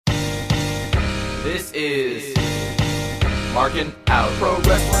This is Markin Out. Pro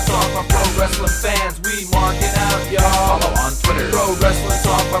Wrestling Talk by Pro Wrestling fans. We marking out, y'all. Follow on Twitter. Pro Wrestling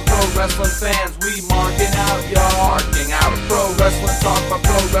Talk by Pro Wrestling fans. We marking out, y'all. Marking Out. Pro Wrestling Talk by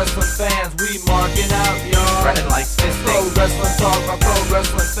Pro Wrestling fans. We marking out, y'all. Brennan likes fisting. Pro Wrestling Talk by Pro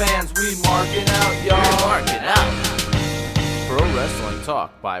Wrestling fans. We marking out, y'all. We're marking out. Pro Wrestling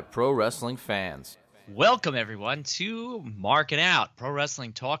Talk by Pro Wrestling fans. Welcome, everyone, to Markin Out, Pro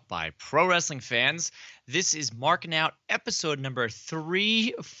Wrestling Talk by Pro Wrestling fans. This is Markin Out, episode number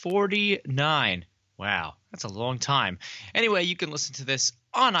 349. Wow, that's a long time. Anyway, you can listen to this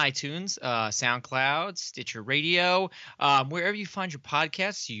on iTunes, SoundCloud, Stitcher Radio, wherever you find your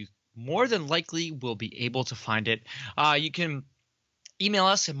podcasts. You more than likely will be able to find it. You can email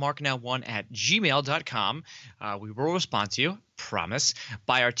us at markinout1@gmail.com. We will respond to you, promise.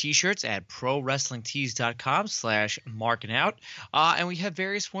 Buy our t-shirts at prowrestlingtees.com/markinout. And we have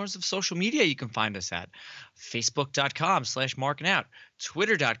various forms of social media you can find us at. Facebook.com/markinout.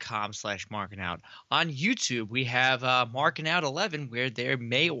 Twitter.com/markinout. On YouTube, we have Markinout11, where there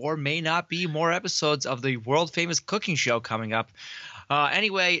may or may not be more episodes of the world-famous cooking show coming up.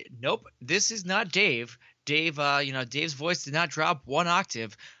 Anyway, nope, this is not Dave. Dave's voice did not drop one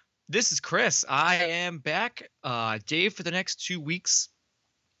octave. This is Chris. I am back. Dave, for the next 2 weeks,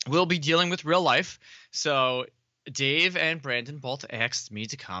 will be dealing with real life. So Dave and Brandon both asked me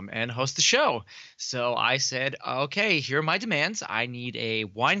to come and host the show. So I said, okay, here are my demands. I need a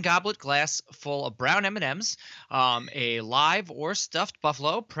wine goblet glass full of brown M&Ms, a live or stuffed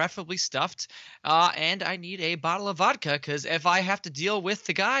buffalo, preferably stuffed, and I need a bottle of vodka, because if I have to deal with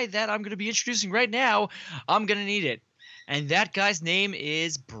the guy that I'm going to be introducing right now, I'm going to need it. And that guy's name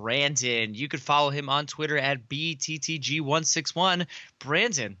is Brandon. You could follow him on Twitter at BTTG161.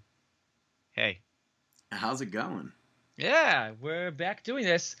 Brandon, hey. How's it going? Yeah, we're back doing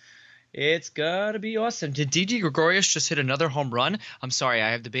this. It's gonna be awesome. Did Didi Gregorius just hit another home run? I'm sorry,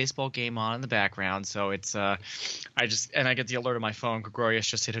 I have the baseball game on in the background, so it's I get the alert on my phone. Gregorius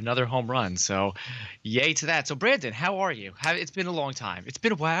just hit another home run, so yay to that. So Brandon, how are you? It's been a long time. It's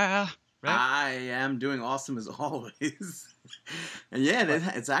been a while, right? I am doing awesome as always. And yeah,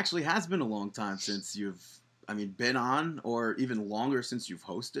 it actually has been a long time since you've been on, or even longer since you've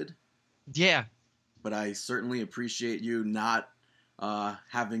hosted. Yeah. But I certainly appreciate you not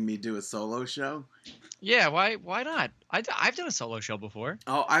having me do a solo show. Yeah, why not? I've done a solo show before.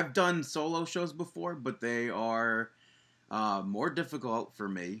 Oh, I've done solo shows before, but they are more difficult for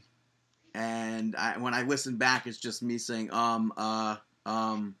me. And when I listen back, it's just me saying over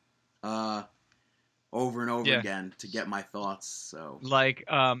and over again to get my thoughts. So like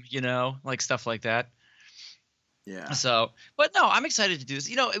stuff like that. Yeah. So, but no, I'm excited to do this.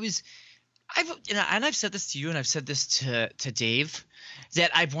 I've said this to you, and I've said this to Dave,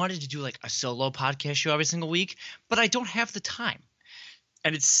 that I've wanted to do like a solo podcast show every single week, but I don't have the time,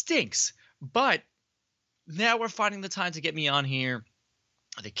 and it stinks. But now we're finding the time to get me on here.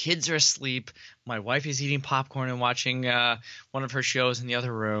 The kids are asleep. My wife is eating popcorn and watching one of her shows in the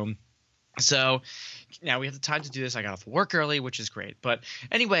other room. So now we have the time to do this. I got off work early, which is great. But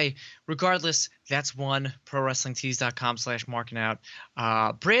anyway, regardless, that's one, prowrestlingtees.com/markinout.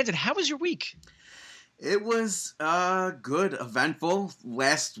 Brandon, how was your week? It was good, eventful.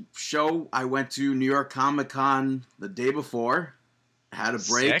 Last show, I went to New York Comic-Con the day before. Had a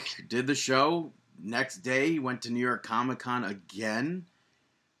break, Sick. Did the show. Next day, went to New York Comic-Con again,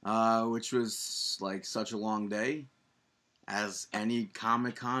 which was like such a long day, as any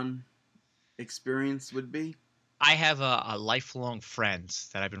Comic-Con experience would be. I have a lifelong friend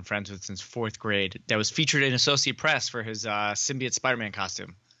that I've been friends with since 4th grade that was featured in Associate Press for his symbiote Spider-Man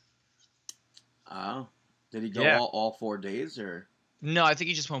costume. Oh, did he go Yeah. all 4 days, or? No, I think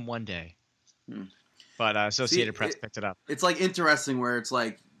he just went one day. But Associated Press picked it up. It's like interesting where it's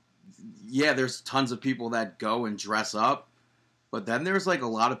like, yeah, there's tons of people that go and dress up, but then there's like a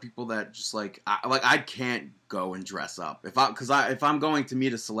lot of people that just I can't go and dress up if I'm going to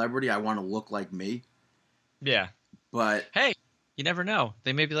meet a celebrity, I want to look like me. Yeah. But hey, you never know.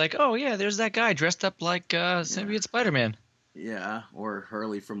 They may be like, oh yeah, there's that guy dressed up like symbiote Spider-Man. Yeah, or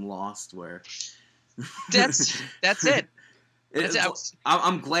Hurley from Lost, where that's it.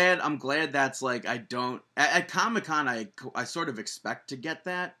 I'm glad that's like I don't at Comic-Con I sort of expect to get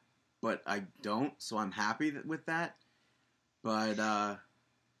that, but I don't, so I'm happy with that. But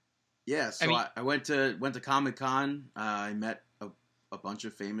yeah, so I went to Comic-Con. I met a bunch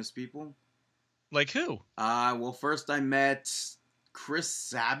of famous people. Like who? Well, first I met Chris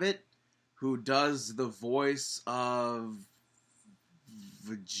Sabat, who does the voice of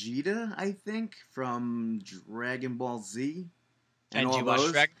Vegeta, I think, from Dragon Ball Z. and all do you watch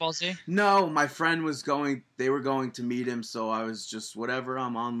those. Dragon Ball Z? No, my friend was going. They were going to meet him, so I was just whatever.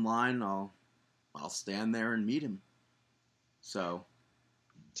 I'm online. I'll stand there and meet him. So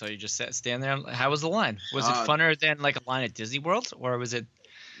you just stand there. How was the line? Was it funner than like a line at Disney World, or was it?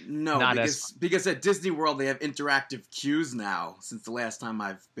 No, Not because at Disney World they have interactive queues now. Since the last time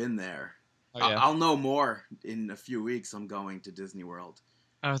I've been there, Oh, yeah. I'll know more in a few weeks. I'm going to Disney World.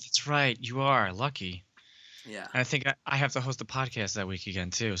 Oh, that's right. You are lucky. Yeah. And I think I have to host a podcast that week again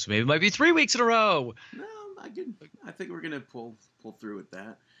too. So maybe it might be 3 weeks in a row. No, I think we're gonna pull through with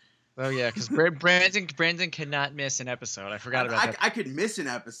that. Oh yeah, because Brandon cannot miss an episode. I forgot about that. I could miss an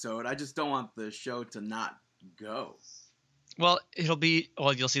episode. I just don't want the show to not go. Well,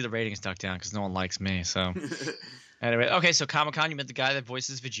 you'll see the ratings duck down because no one likes me. So anyway, okay. So Comic-Con, you met the guy that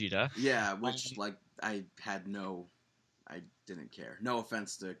voices Vegeta. Yeah, which I didn't care. No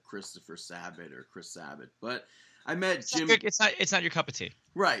offense to Christopher Sabat or Chris Sabat, but I met Jim. It's not your cup of tea.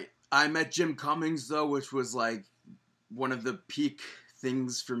 Right. I met Jim Cummings though, which was like one of the peak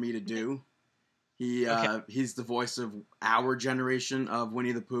things for me to do. He's the voice of our generation of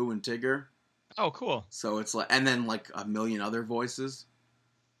Winnie the Pooh and Tigger. Oh, cool. So it's like, and then like a million other voices.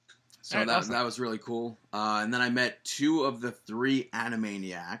 So right, that was really cool. And then I met 2 of the 3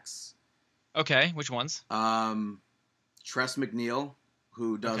 Animaniacs. Okay, which ones? Tress MacNeille,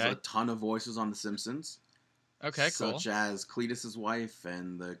 who does a ton of voices on The Simpsons. Okay, cool. Such as Cletus's wife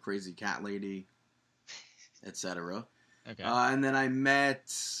and the crazy cat lady, etc. Okay. And then I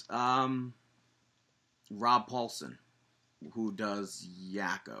met Rob Paulson, who does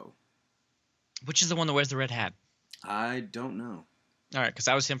Yakko. Which is the one that wears the red hat? I don't know. All right, because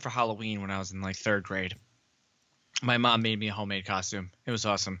I was him for Halloween when I was in like 3rd grade. My mom made me a homemade costume. It was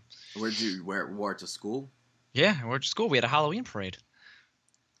awesome. Where'd you wore it to school? Yeah, I wore it to school. We had a Halloween parade.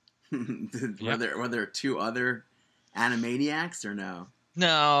 Were there 2 other Animaniacs or no?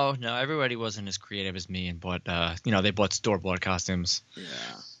 No, everybody wasn't as creative as me and bought, they bought store-bought costumes.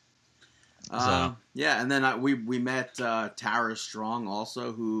 Yeah. Yeah, and then we met Tara Strong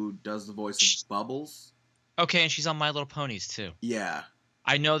also, who does the voice of Bubbles. Okay, and she's on My Little Ponies too. Yeah.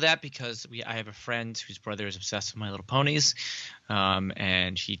 I know that because I have a friend whose brother is obsessed with My Little Ponies,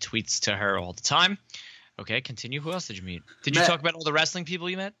 and he tweets to her all the time. Okay, continue. Who else did you meet? Did you talk about all the wrestling people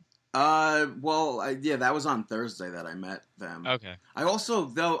you met? That was on Thursday that I met them. Okay. I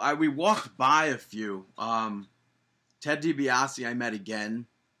also, we walked by a few. Ted DiBiase I met again,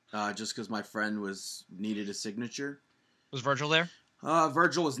 just because my friend needed a signature. Was Virgil there?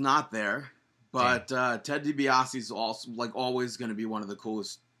 Virgil was not there, but Ted DiBiase is also always going to be one of the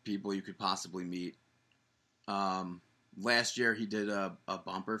coolest people you could possibly meet. Last year he did a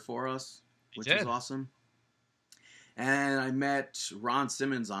bumper for us, which was awesome. And I met Ron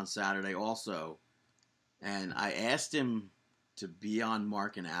Simmons on Saturday also, and I asked him to be on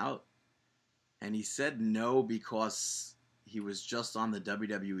Markin Out, and he said no because he was just on the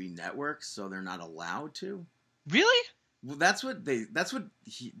WWE Network, so they're not allowed to. Really? Well, that's what they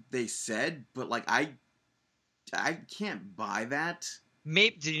said, but I can't buy that.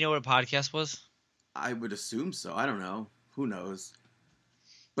 Maybe did you know what a podcast was? I would assume so. I don't know. Who knows?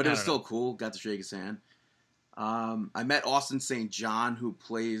 But it was still cool. Got to shake his hand. I met Austin St. John, who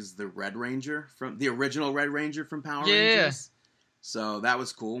plays the Red Ranger from the original Red Ranger from Power Rangers. So that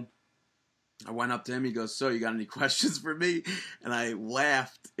was cool. I went up to him. He goes, "So you got any questions for me?" And I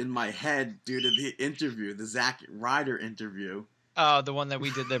laughed in my head due to the interview, the Zack Ryder interview. Oh, the one that we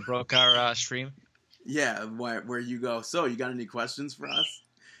did that broke our stream. Yeah, where you go, "So you got any questions for us?"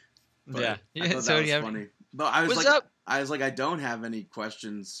 But yeah. I thought that was funny. But I was like, I don't have any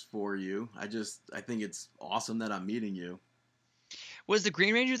questions for you. I think it's awesome that I'm meeting you. Was the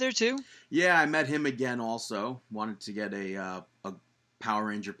Green Ranger there too? Yeah, I met him again also. Wanted to get a Power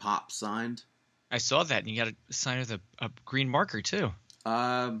Ranger pop signed. I saw that, and you got a sign with a green marker too.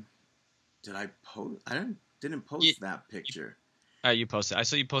 Did I post? I didn't post that picture. You posted. I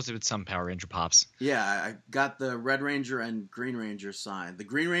saw you posted with some Power Ranger pops. Yeah, I got the Red Ranger and Green Ranger signed. The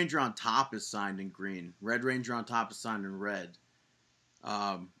Green Ranger on top is signed in green. Red Ranger on top is signed in red.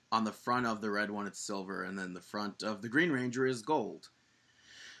 On the front of the red one, it's silver, and then the front of the Green Ranger is gold.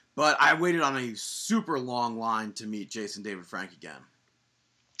 But I waited on a super long line to meet Jason David Frank again.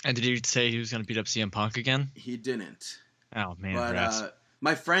 And did he say he was going to beat up CM Punk again? He didn't. Oh man! But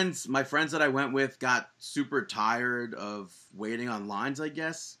my friends that I went with got super tired of waiting on lines, I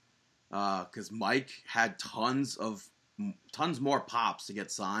guess, because Mike had tons more pops to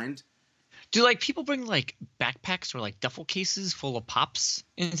get signed. Do people bring backpacks or duffel cases full of pops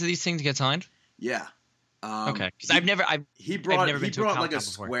into these things to get signed? Yeah. Okay. Because I've never been to a brought Comic-Con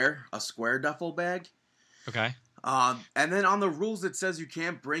before. a square duffel bag. Okay. And then on the rules, it says you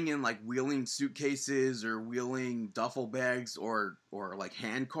can't bring in like wheeling suitcases or wheeling duffel bags or like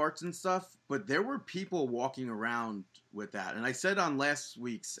hand carts and stuff. But there were people walking around with that. And I said on last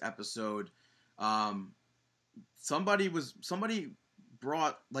week's episode, somebody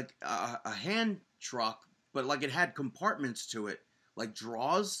brought like a hand truck, but like it had compartments to it, like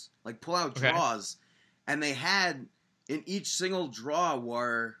drawers, like pull out drawers, and they had in each single drawer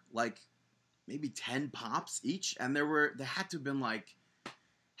were like maybe 10 pops each, and there had to have been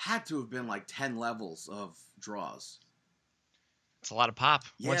like 10 levels of draws. It's a lot of pop.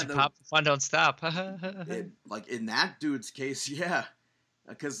 Yeah, Once you pop, the fun don't stop. Like in that dude's case, yeah,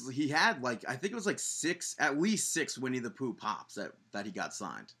 because he had like I think it was like at least six Winnie the Pooh pops that he got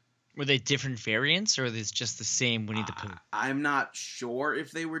signed. Were they different variants, or are they just the same Winnie the Pooh? I'm not sure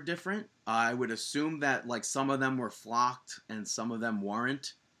if they were different. I would assume that like some of them were flocked and some of them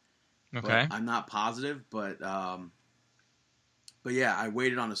weren't. Okay. But I'm not positive, but yeah, I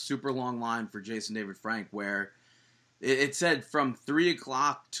waited on a super long line for Jason David Frank where it said from 3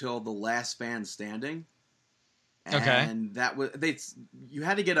 o'clock till the last fan standing. And that was you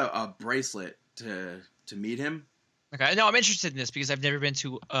had to get a bracelet to meet him. Okay. No, I'm interested in this because I've never been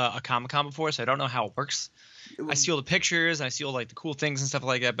to a Comic-Con before, so I don't know how it works. I see all the pictures, and I see all like the cool things and stuff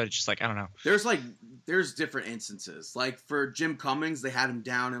like that, but it's just like I don't know. There's different instances. Like for Jim Cummings, they had him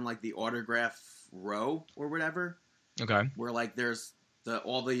down in like the autograph row or whatever. Okay. Where like there's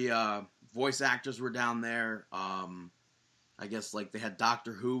all the voice actors were down there. I guess like they had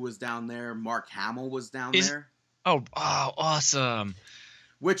Doctor Who was down there. Mark Hamill was down there. Oh, awesome.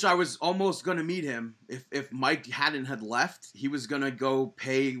 Which I was almost going to meet him. If Mike hadn't had left, he was going to go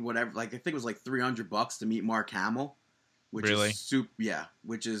pay whatever. Like I think it was like $300 to meet Mark Hamill. Which is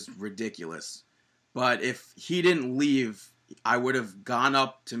which is ridiculous. But if he didn't leave, I would have gone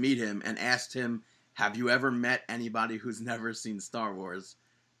up to meet him and asked him, have you ever met anybody who's never seen Star Wars?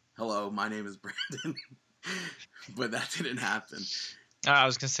 Hello, my name is Brandon. But that didn't happen. I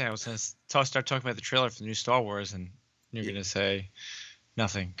was going to start talking about the trailer for the new Star Wars, and you're going to say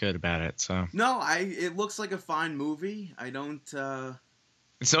nothing good about it. So no, it looks like a fine movie. I don't...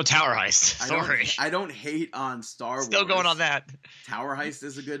 It's no Tower Heist. Sorry. I don't hate on Star Wars. Still going on that. Tower Heist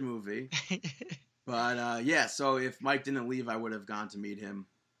is a good movie. But yeah, so if Mike didn't leave, I would have gone to meet him.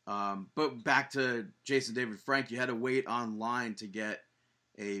 But back to Jason David Frank, you had to wait online to get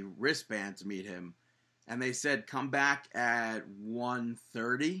a wristband to meet him. And they said, come back at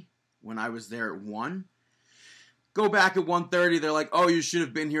 1:30 when I was there at 1. Go back at 1:30. They're like, oh, you should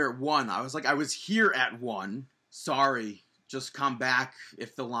have been here at 1. I was like, I was here at 1. Sorry. Just come back.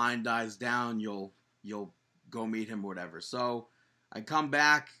 If the line dies down, you'll go meet him or whatever. So I come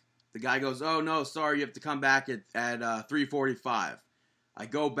back. The guy goes, oh, no, sorry, you have to come back at 3:45. I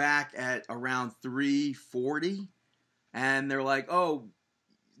go back at around 3:40, and they're like, oh,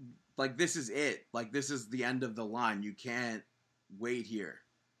 like, this is it. Like, this is the end of the line. You can't wait here.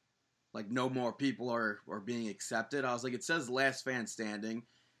 Like, no more people are being accepted. I was like, it says last fan standing.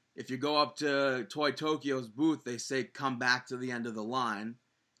 If you go up to Toy Tokyo's booth, they say come back to the end of the line.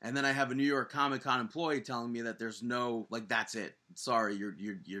 And then I have a New York Comic Con employee telling me that there's no, like, that's it. Sorry,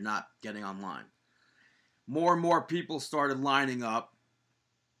 you're not getting online. More and more people started lining up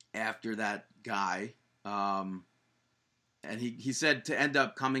after that guy. And he said to end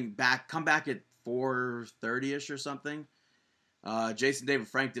up come back at 4:30ish or something. Jason David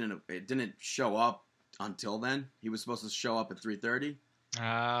Frank didn't show up until then. He was supposed to show up at 3:30.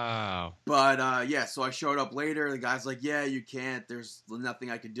 Oh. But yeah, so I showed up later. The guy's like, "Yeah, you can't. There's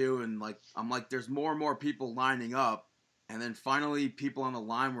nothing I could do." And like, I'm like, "There's more and more people lining up." And then finally, people on the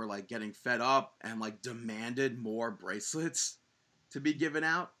line were like getting fed up and like demanded more bracelets to be given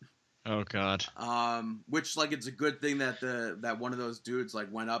out. Oh God. Which like it's a good thing that that one of those dudes like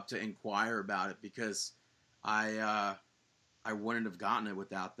went up to inquire about it because I wouldn't have gotten it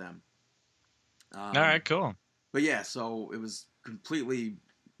without them. All right, cool. But yeah, so it was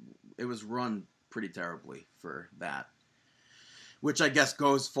run pretty terribly for that, which I guess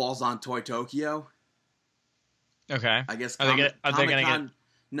falls on Toy Tokyo. Okay. I guess are they gonna get?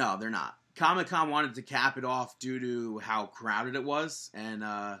 No, they're not. Comic-Con wanted to cap it off due to how crowded it was, and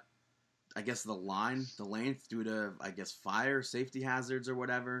I guess the length due to fire safety hazards or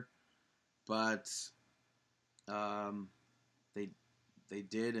whatever. But they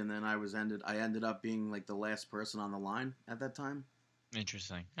did, and then I ended up being like the last person on the line at that time.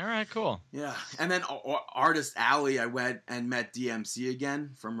 Interesting. All right, cool. Yeah, and then Artist Alley, I went and met DMC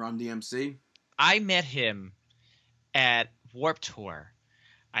again from Run DMC. I met him at Warped Tour.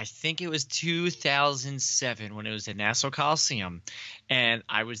 I think it was 2007 when it was at Nassau Coliseum, and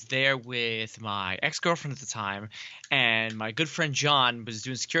I was there with my ex-girlfriend at the time, and my good friend John was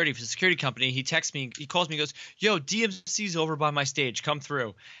doing security for the security company. He texts me, he calls me, he goes, "Yo, DMC's over by my stage, come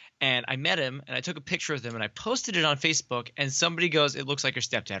through." And I met him, and I took a picture of him, and I posted it on Facebook, and somebody goes, "It looks like your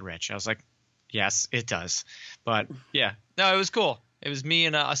stepdad, Rich." I was like, "Yes, it does." But yeah, no, it was cool. It was me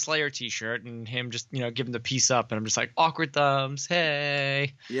in a Slayer T-shirt and him just, giving the peace up. And I'm just like, awkward thumbs,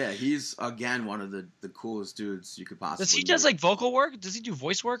 hey. Yeah, he's, again, one of the coolest dudes you could possibly Does he meet. does, like, vocal work? Does he do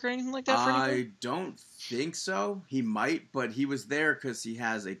voice work or anything like that for anything? I don't think so. He might, but he was there because he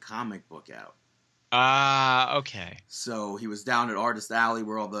has a comic book out. Okay. So he was down at Artist Alley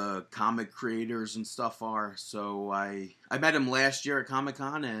where all the comic creators and stuff are. So I met him last year at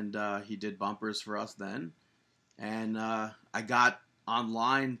Comic-Con, and he did bumpers for us then. And I got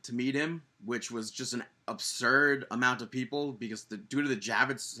online to meet him, which was just an absurd amount of people because due to the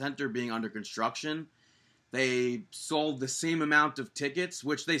Javits Center being under construction, they sold the same amount of tickets,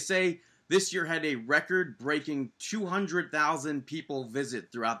 which they say this year had a record-breaking 200,000 people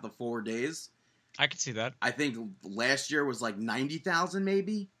visit throughout the 4 days. I could see that. I think last year was like 90,000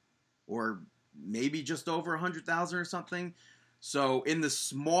 maybe, or maybe just over 100,000 or something. So in the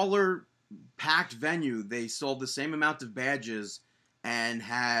smaller packed venue, they sold the same amount of badges and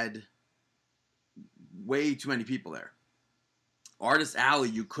had way too many people there. Artist Alley,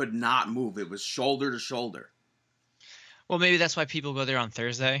 you could not move. It was shoulder to shoulder. Well, maybe that's why people go there on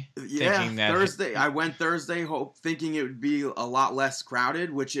Thursday. Yeah, Thursday. I went Thursday thinking it would be a lot less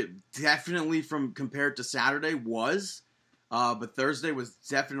crowded, which it definitely compared to Saturday was. But Thursday was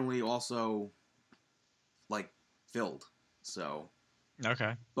definitely also like filled. So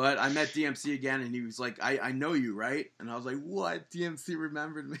okay. But I met DMC again, and he was like, I know you, right? And I was like, what? DMC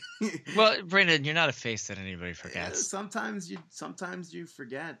remembered me. Well, Brandon, you're not a face that anybody forgets. Sometimes you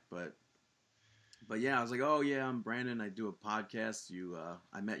forget, but yeah, I was like, oh yeah, I'm Brandon. I do a podcast.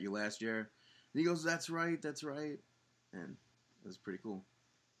 I met you last year. And he goes, that's right. And it was pretty cool.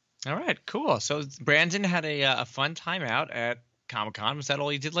 All right, cool. So Brandon had a fun time out at Comic-Con. Was that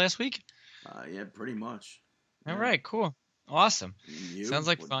all you did last week? Yeah, pretty much. All right, cool. Awesome. Sounds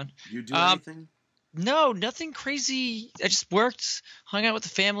like fun. You do anything? No, nothing crazy. I just worked, hung out with the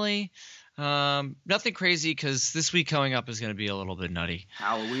family. Nothing crazy because this week coming up is going to be a little bit nutty.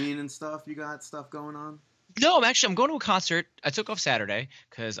 Halloween and stuff? You got stuff going on? No, I'm going to a concert. I took off Saturday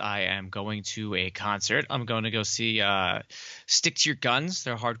because I am going to a concert. I'm going to go see Stick to Your Guns.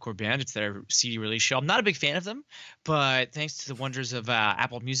 They're a hardcore band. It's their CD release show. I'm not a big fan of them, but thanks to the wonders of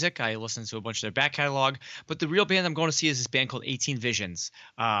Apple Music, I listened to a bunch of their back catalog. But the real band I'm going to see is this band called 18 Visions.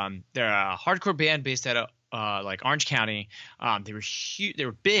 They're a hardcore band based out of like Orange County. They were huge. They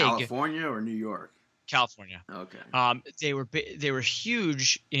were big. California or New York? California. Okay. They were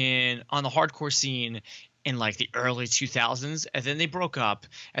huge on the hardcore scene in like the early 2000s, and then they broke up,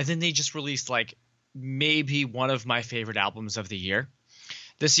 and then they just released like maybe one of my favorite albums of the year.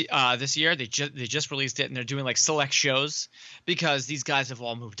 This year they just released it, and they're doing like select shows because these guys have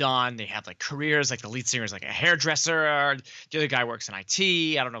all moved on. They have like careers. Like the lead singer is like a hairdresser. The other guy works in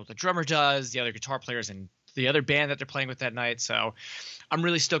IT. I don't know what the drummer does. The other guitar player's in the other band that they're playing with that night. So I'm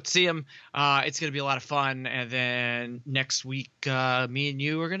really stoked to see them. It's going to be a lot of fun. And then next week, me and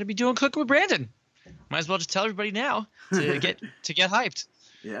you are going to be doing Cooking with Brandon. Might as well just tell everybody now to get hyped.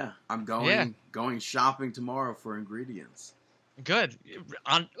 Yeah, I'm going shopping tomorrow for ingredients. Good.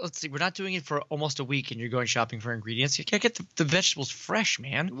 Let's see, we're not doing it for almost a week, and you're going shopping for ingredients. You can't get the vegetables fresh,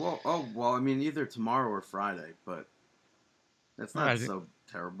 man. Well, I mean, either tomorrow or Friday, but that's not so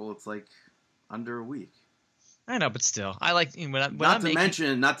terrible. It's like under a week. I know, but still, I like not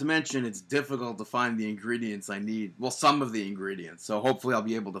to mention, it's difficult to find the ingredients I need. Well, some of the ingredients. So hopefully, I'll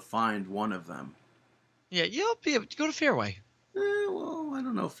be able to find one of them. Yeah, you'll be able to go to Fairway. Well, I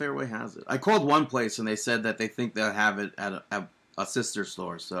don't know if Fairway has it. I called one place and they said that they think they'll have it at a sister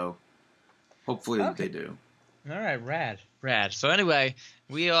store. So hopefully they do. All right, rad. So anyway,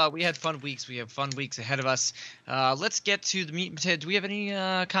 we had fun weeks. We have fun weeks ahead of us. Let's get to the meat and potatoes. Do we have any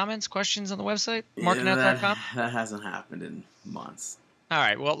comments, questions on the website? Markinout.com? That hasn't happened in months. All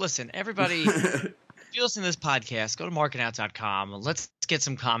right. Well, listen, everybody. If you listen to this podcast, go to markinout.com. Let's get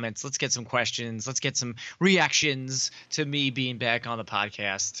some comments. Let's get some questions. Let's get some reactions to me being back on the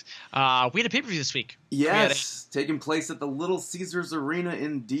podcast. We had a pay-per-view this week. Yes, taking place at the Little Caesars Arena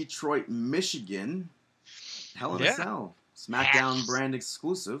in Detroit, Michigan. Hell in a Cell. SmackDown brand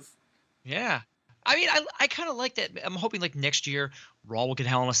exclusive. Yeah. I mean, I kind of like that. I'm hoping like next year Raw will get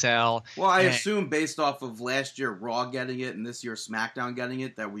Hell in a Cell. Well, I assume based off of last year Raw getting it and this year SmackDown getting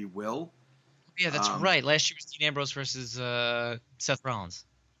it that we will. Yeah, that's right. Last year was Dean Ambrose versus Seth Rollins.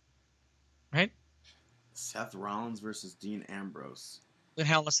 right? Seth Rollins versus Dean Ambrose. In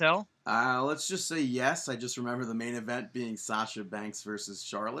Hell in a Cell. Let's just say yes. I just remember the main event being Sasha Banks versus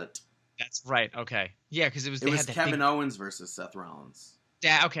Charlotte. That's right. Okay. Yeah, because It was Kevin Owens versus Seth Rollins.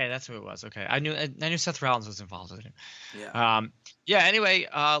 Yeah. Okay, that's who it was. Okay, I knew Seth Rollins was involved with it. Yeah. Yeah. Anyway,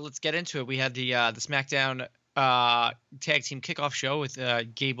 let's get into it. We had the SmackDown tag team kickoff show with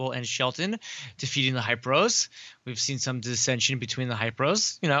Gable and Shelton defeating the Hype Bros. We've seen some dissension between the Hype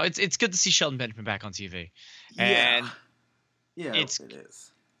Bros. You know, it's good to see Shelton Benjamin back on TV. And yeah, it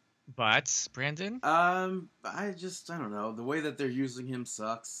is. But Brandon, I don't know. The way that they're using him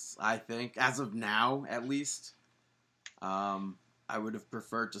sucks. I think as of now, at least. I would have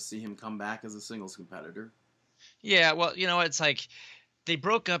preferred to see him come back as a singles competitor. Yeah, well, you know, it's like they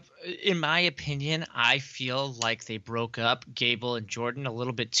broke up. In my opinion, I feel like they broke up Gable and Jordan a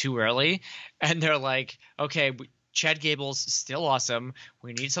little bit too early, and they're like, okay, Chad Gable's still awesome.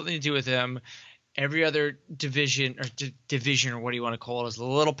 We need something to do with him. Every other division or what do you want to call it is a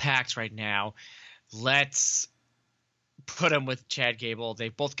little packed right now. Let's put him with Chad Gable.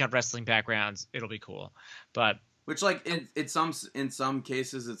 They've both got wrestling backgrounds. It'll be cool. But which, like, in some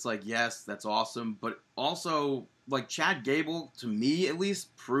cases, it's like, yes, that's awesome. But also, like, Chad Gable, to me at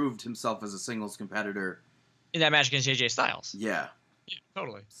least, proved himself as a singles competitor in that match against AJ Styles. Yeah,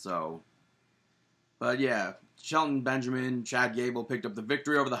 totally. So, but yeah. Shelton Benjamin, Chad Gable picked up the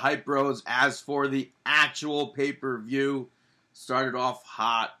victory over the Hype Bros. As for the actual pay-per-view, started off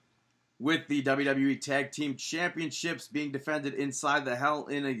hot with the WWE Tag Team Championships being defended inside the Hell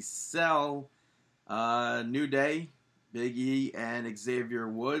in a Cell. New Day, Big E, and Xavier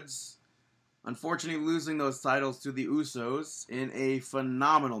Woods. Unfortunately, losing those titles to the Usos in a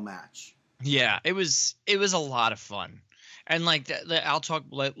phenomenal match. Yeah, it was a lot of fun. And like I'll talk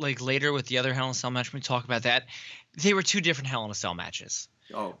like later with the other Hell in a Cell match. When we talk about that, they were two different Hell in a Cell matches.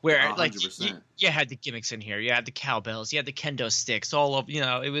 Oh, where 100%. like you had the gimmicks in here, you had the cowbells, you had the kendo sticks, all of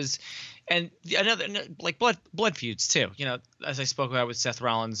it was, and another like blood feuds too. You know, as I spoke about with Seth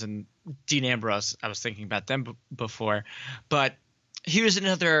Rollins and Dean Ambrose, I was thinking about them before, but here's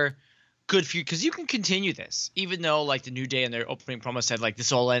another good feud because you can continue this even though like the New Day in their opening promo said like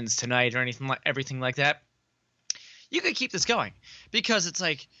this all ends tonight or everything like that. You could keep this going because it's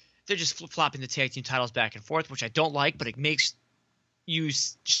like they're just flip-flopping the tag team titles back and forth, which I don't like, but it makes you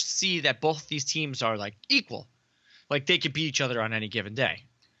see that both these teams are like equal. Like they could beat each other on any given day.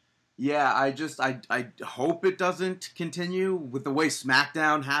 Yeah, I hope it doesn't continue. With the way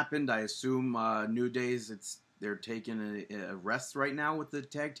SmackDown happened, I assume New Days, they're taking a rest right now with the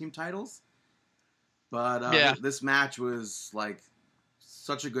tag team titles. But this match was like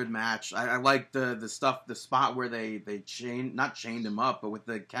such a good match. I like the spot where they not chained him up, but with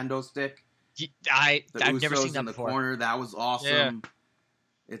the kendo stick. I've never seen that in the before. Corner, that was awesome. Yeah.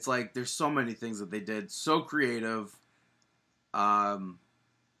 It's like there's so many things that they did, so creative.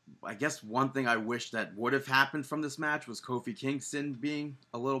 I guess one thing I wish that would have happened from this match was Kofi Kingston being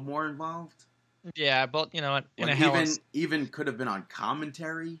a little more involved. Yeah, but you know what? Even could have been on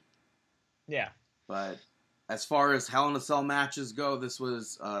commentary. Yeah, but as far as Hell in a Cell matches go, this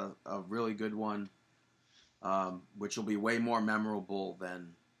was a really good one, which will be way more memorable than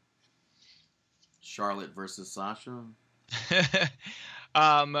Charlotte versus Sasha.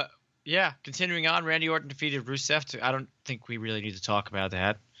 Yeah, continuing on, Randy Orton defeated Rusev. I don't think we really need to talk about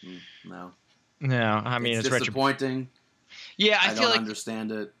that. No, I mean it's disappointing. Yeah, I don't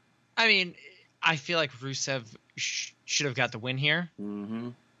understand it. I mean, I feel like Rusev should have got the win here. Mm-hmm.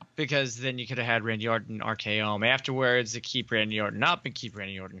 Because then you could have had Randy Orton RKO him afterwards to keep Randy Orton up and keep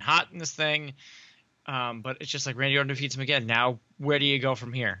Randy Orton hot in this thing. But it's just like Randy Orton defeats him again. Now, where do you go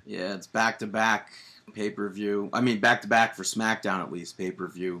from here? Yeah, it's back-to-back pay-per-view. I mean, back-to-back for SmackDown at least,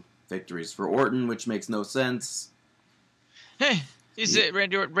 pay-per-view victories for Orton, which makes no sense. Hey,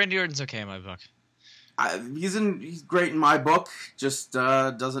 Randy Orton's okay in my book. He's great in my book, just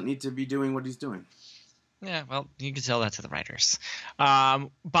doesn't need to be doing what he's doing. Yeah, well, you can tell that to the writers.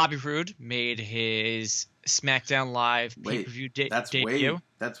 Bobby Roode made his SmackDown Live pay-per-view debut.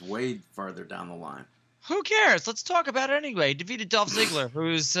 That's way farther down the line. Who cares? Let's talk about it anyway. Defeated Dolph Ziggler,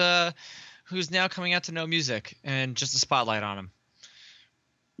 who's now coming out to no music and just a spotlight on him.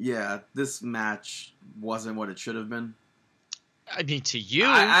 Yeah, this match wasn't what it should have been. I mean, to you,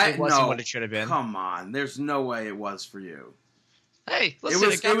 it wasn't what it should have been. Come on, there's no way it was for you. Hey,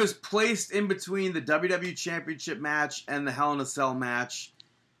 listen, it was placed in between the WWE Championship match and the Hell in a Cell match.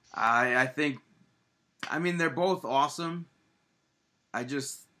 I think, I mean, they're both awesome. It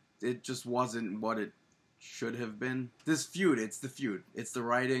just wasn't what it should have been. This feud, it's the feud. It's the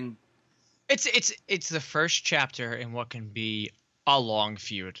writing. It's the first chapter in what can be a long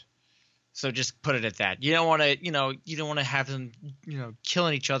feud. So just put it at that. You don't want to, you don't want to have them,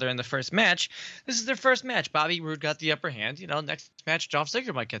 killing each other in the first match. This is their first match. Bobby Roode got the upper hand. Next match, Dolph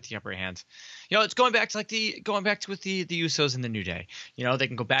Ziggler might get the upper hand. It's going back to with the Usos and the New Day. They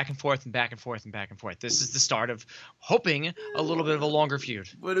can go back and forth and back and forth and back and forth. This is the start of hoping a little bit of a longer feud.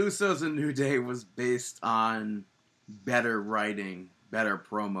 But Usos and New Day was based on better writing, better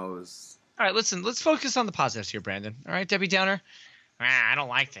promos. All right, listen. Let's focus on the positives here, Brandon. All right, Debbie Downer. I don't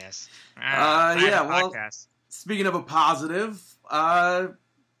like this. Speaking of a positive,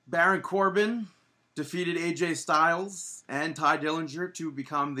 Baron Corbin defeated AJ Styles and Ty Dillinger to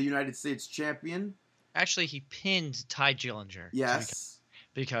become the United States champion. Actually, he pinned Ty Dillinger. Yes.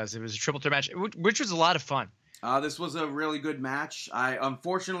 Because it was a triple threat match, which was a lot of fun. This was a really good match.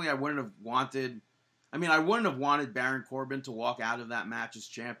 Unfortunately, I wouldn't have wanted Baron Corbin to walk out of that match as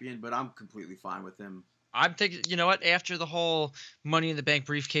champion, but I'm completely fine with him. I'm thinking, you know what? After the whole Money in the Bank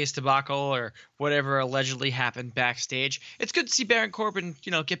briefcase debacle or whatever allegedly happened backstage, it's good to see Baron Corbin,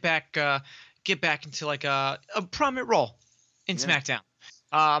 get back into like a prominent role in SmackDown.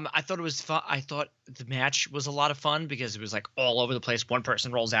 I thought it was fun. I thought the match was a lot of fun because it was like all over the place. One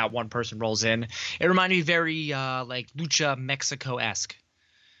person rolls out, one person rolls in. It reminded me very like Lucha Mexico-esque.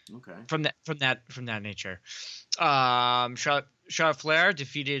 Okay. From that nature. Charlotte Flair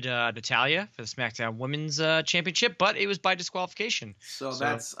defeated Natalya for the SmackDown Women's Championship, but it was by disqualification. So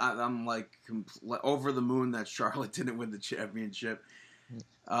that's I'm like over the moon that Charlotte didn't win the championship.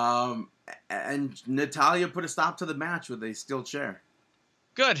 And Natalya put a stop to the match with a steel chair.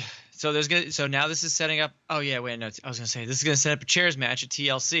 Good. So now this is setting up. Oh yeah, wait, no. I was gonna say this is gonna set up a chairs match at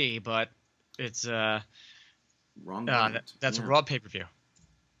TLC, but it's wrong. That's a Raw pay-per-view.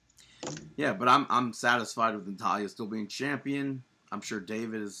 Yeah, but I'm satisfied with Natalya still being champion. I'm sure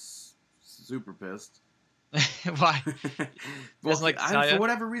David is super pissed. Why? For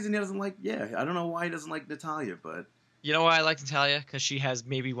whatever reason, he doesn't like. Yeah, I don't know why he doesn't like Natalya, but you know why I like Natalya? Because she has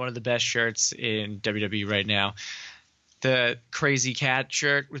maybe one of the best shirts in WWE right now. The crazy cat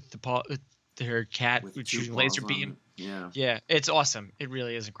shirt with her cat shooting laser beam. Yeah, it's awesome. It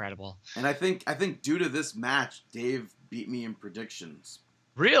really is incredible. And I think due to this match, Dave beat me in predictions.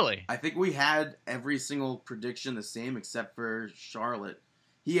 Really? I think we had every single prediction the same except for Charlotte.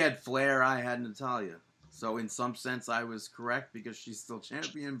 He had Flair, I had Natalya. So in some sense, I was correct because she's still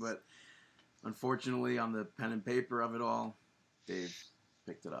champion, but unfortunately, on the pen and paper of it all, Dave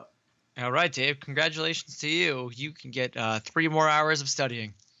picked it up. All right, Dave. Congratulations to you. You can get 3 more hours of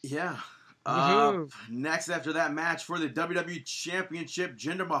studying. Yeah. Next, after that match for the WWE Championship,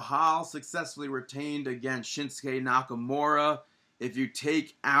 Jinder Mahal successfully retained against Shinsuke Nakamura. If you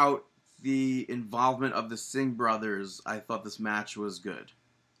take out the involvement of the Singh brothers, I thought this match was good.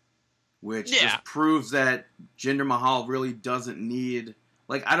 Which just proves that Jinder Mahal really doesn't need...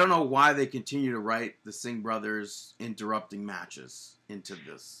 Like, I don't know why they continue to write the Singh brothers interrupting matches into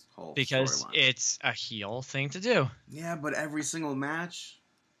this whole because storyline. It's a heel thing to do. Yeah, but every single match,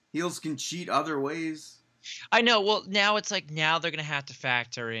 heels can cheat other ways. I know. Well, now it's like now they're going to have to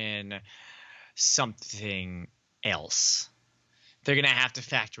factor in something else. They're going to have to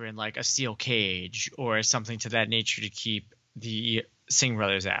factor in like a steel cage or something to that nature to keep the Singh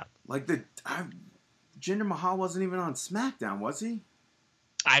brothers out. Like Jinder Mahal wasn't even on SmackDown, was he?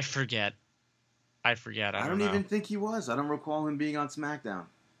 I forget. I don't know. Even think he was. I don't recall him being on SmackDown.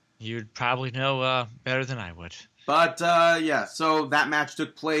 You'd probably know better than I would. But, so that match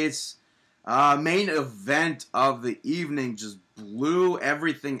took place. Main event of the evening just blew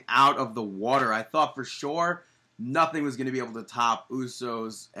everything out of the water. I thought for sure nothing was going to be able to top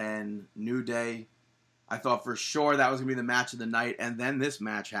Usos and New Day. I thought for sure that was going to be the match of the night. And then this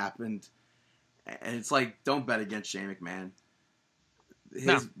match happened. And it's like, don't bet against Shane McMahon.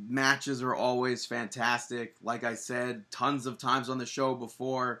 His matches are always fantastic. Like I said, tons of times on the show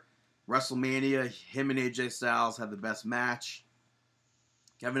before WrestleMania, him and AJ Styles had the best match.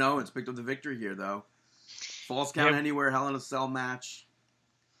 Kevin Owens picked up the victory here, though. Falls Count Anywhere, Hell in a Cell match.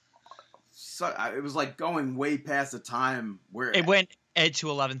 So, it was like going way past the time where it went to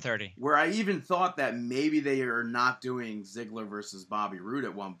 11:30. Where I even thought that maybe they are not doing Ziggler versus Bobby Roode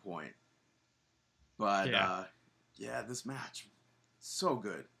at one point. But this match. So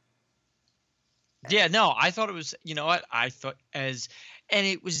good. Yeah, no, I thought it was, you know what? I thought and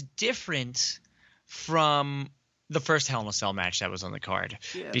it was different from the first Hell in a Cell match that was on the card.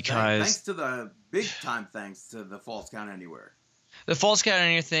 Yeah, because thanks to the Falls Count Anywhere. The Falls Count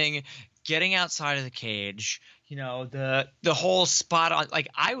Anywhere thing, getting outside of the cage, the whole spot on, like,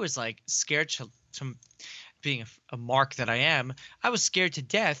 I was like scared to being a mark that I am, I was scared to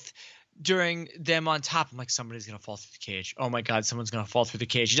death during them on top, I'm like, somebody's going to fall through the cage. Oh, my God, someone's going to fall through the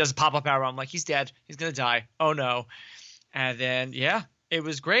cage. He does a pop-up arrow. I'm like, he's dead. He's going to die. Oh, no. And then, yeah, it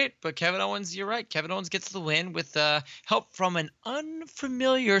was great. But Kevin Owens, you're right. Kevin Owens gets the win with help from an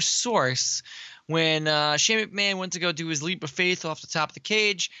unfamiliar source. When Shane McMahon went to go do his leap of faith off the top of the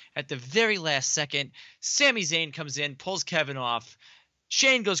cage, at the very last second, Sami Zayn comes in, pulls Kevin off.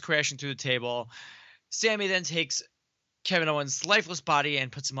 Shane goes crashing through the table. Sami then takes Kevin Owens' lifeless body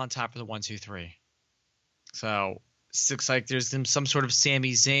and puts him on top of the 1, 2, 3. So it looks like there's some sort of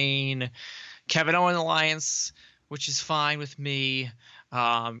Sami Zayn, Kevin Owens alliance, which is fine with me.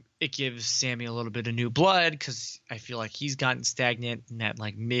 It gives Sami a little bit of new blood because I feel like he's gotten stagnant in that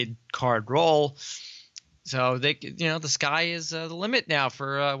like mid-card role. So the sky is the limit now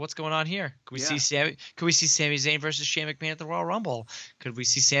for what's going on here. Could we see Sami Zayn versus Shane McMahon at the Royal Rumble? Could we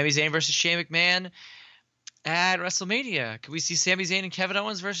see Sami Zayn versus Shane McMahon at WrestleMania? Could we see Sami Zayn and Kevin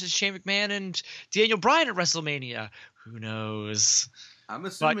Owens versus Shane McMahon and Daniel Bryan at WrestleMania? Who knows? I'm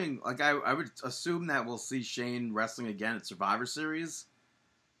assuming, I would assume that we'll see Shane wrestling again at Survivor Series.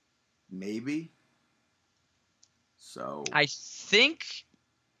 Maybe. So I think,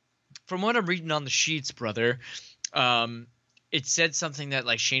 from what I'm reading on the sheets, brother, it said something that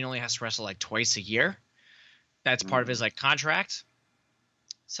like Shane only has to wrestle like twice a year. That's part of his like contract.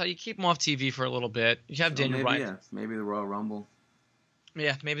 So you keep him off TV for a little bit. You have Daniel Bryan. Yeah, maybe the Royal Rumble.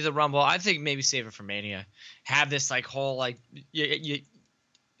 Yeah, maybe the Rumble. I think maybe save it for Mania. Have this like whole like you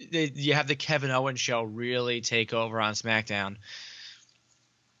have the Kevin Owens show really take over on SmackDown,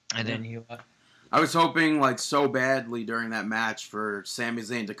 and then you. I was hoping like so badly during that match for Sami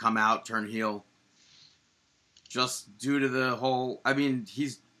Zayn to come out, turn heel. Just due to the whole, I mean,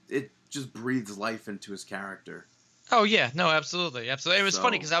 it just breathes life into his character. Oh yeah, no, absolutely. It was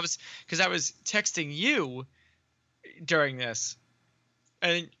funny because I was texting you during this,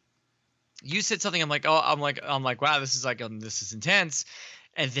 and you said something. I'm like, wow, this is intense.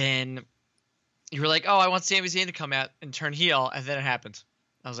 And then you were like, oh, I want Sami Zayn to come out and turn heel, and then it happened.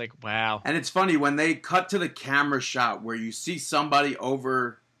 I was like, wow. And it's funny when they cut to the camera shot where you see somebody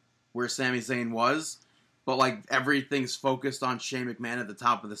over where Sami Zayn was, but like everything's focused on Shane McMahon at the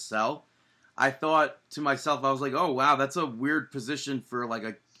top of the cell. I thought to myself, I was like, oh, wow, that's a weird position for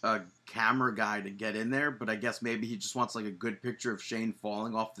like a camera guy to get in there. But I guess maybe he just wants like a good picture of Shane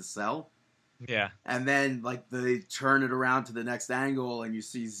falling off the cell. Yeah. And then like they turn it around to the next angle and you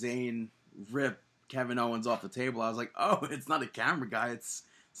see Zayn rip Kevin Owens off the table. I was like, oh, it's not a camera guy. It's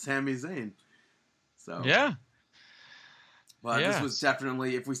Sami Zayn. So yeah. But this was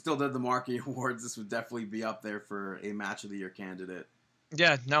definitely, if we still did the Markin Awards, this would definitely be up there for a Match of the Year candidate.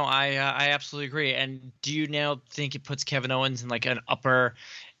 Yeah, no, I absolutely agree. And do you now think it puts Kevin Owens in like an upper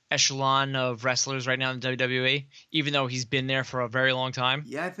echelon of wrestlers right now in WWE, even though he's been there for a very long time?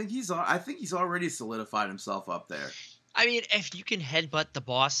 Yeah, I think he's already solidified himself up there. I mean, if you can headbutt the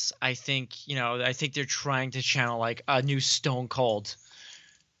boss, I think they're trying to channel like a new Stone Cold.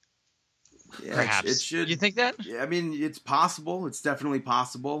 Yeah, perhaps. It should. You think that? Yeah, I mean, it's possible. It's definitely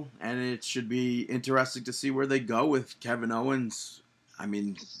possible, and it should be interesting to see where they go with Kevin Owens. I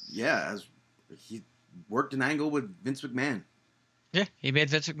mean, yeah, as he worked an angle with Vince McMahon. Yeah, he made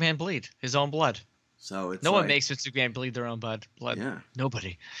Vince McMahon bleed his own blood. So it's no one makes Vince McMahon bleed their own blood. Yeah,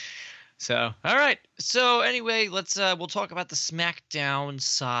 nobody. So all right. So anyway, we'll talk about the SmackDown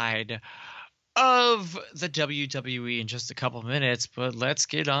side of the WWE in just a couple of minutes, but let's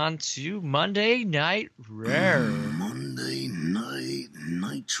get on to Monday Night Raw. Monday Night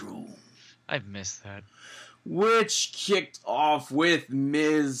Nitro. I've missed that. Which kicked off with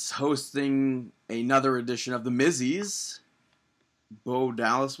Miz hosting another edition of the Mizzies. Bo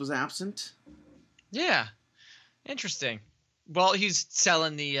Dallas was absent. Yeah, interesting. Well, he's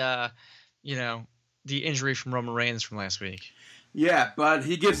selling the injury from Roman Reigns from last week. Yeah, but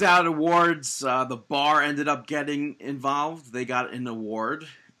he gives out awards. The bar ended up getting involved. They got an award.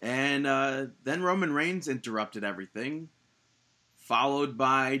 And then Roman Reigns interrupted everything. Followed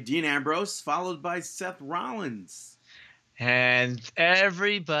by Dean Ambrose. Followed by Seth Rollins. And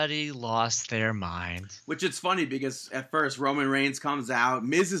everybody lost their mind. Which is funny because at first Roman Reigns comes out.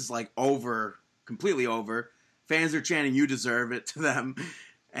 Miz is like over. Completely over. Fans are chanting, "You deserve it" to them.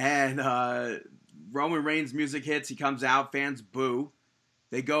 And Roman Reigns' music hits. He comes out. Fans boo.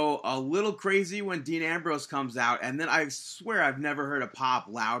 They go a little crazy when Dean Ambrose comes out. And then I swear I've never heard a pop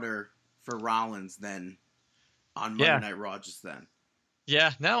louder for Rollins than on Monday Night Raw just then.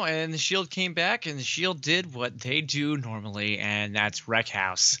 Yeah, no, and the Shield came back, and the Shield did what they do normally, and that's wreck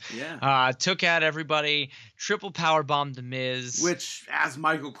house. Yeah. Took out everybody, triple powerbombed The Miz. Which, as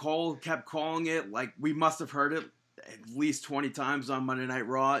Michael Cole kept calling it, like, we must have heard it at least 20 times on Monday Night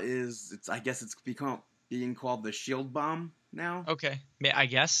Raw is I guess it's being called the Shield Bomb now. Okay, I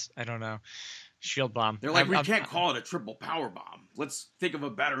guess I don't know. Shield Bomb. They're like, we can't call it a triple power bomb. Let's think of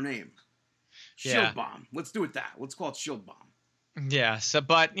a better name. Shield Bomb. Let's do it that. Let's call it Shield Bomb. Yeah. So,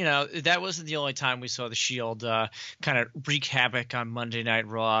 but that wasn't the only time we saw the Shield kind of wreak havoc on Monday Night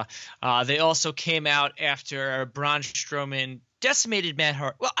Raw. They also came out after Braun Strowman decimated Matt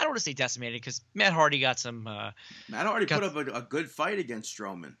Hardy. Well, I don't want to say decimated because Matt Hardy got some. Matt Hardy put up a good fight against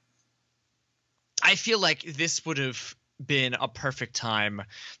Strowman. I feel like this would have been a perfect time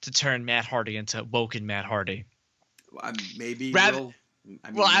to turn Matt Hardy into woken Matt Hardy. Maybe.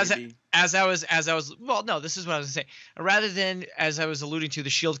 As I was well, no, this is what I was gonna say. Rather than, as I was alluding to, the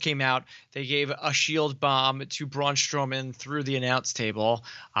Shield came out, they gave a Shield bomb to Braun Strowman through the announce table,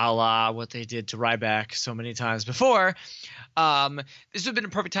 a la what they did to Ryback so many times before. This would have been a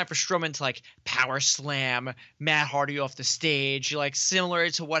perfect time for Strowman to like power slam Matt Hardy off the stage, like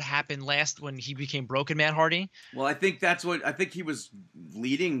similar to what happened last when he became broken Matt Hardy. Well, I think he was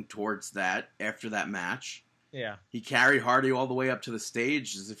leading towards that after that match. Yeah. He carried Hardy all the way up to the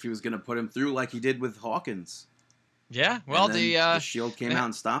stage as if he was going to put him through like he did with Hawkins. Yeah, well, the Shield came out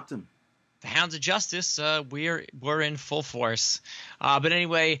and stopped him. The Hounds of Justice, we're in full force. But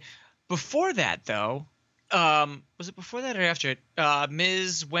anyway, before that, though, was it before that or after it?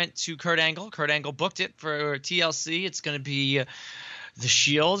 Miz went to Kurt Angle. Kurt Angle booked it for TLC. It's going to be the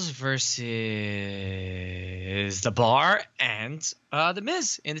Shield versus the Bar and the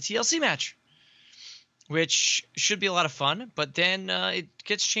Miz in the TLC match, which should be a lot of fun. But then it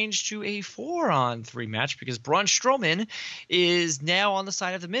gets changed to a 4-on-3 match because Braun Strowman is now on the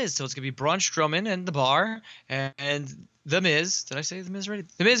side of the Miz. So it's going to be Braun Strowman and the Bar and the Miz. Did I say the Miz already?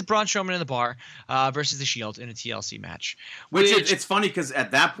 The Miz, Braun Strowman and the Bar versus the Shield in a TLC match. Which it's funny because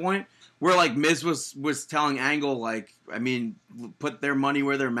at that point, where like Miz was telling Angle, like, I mean, put their money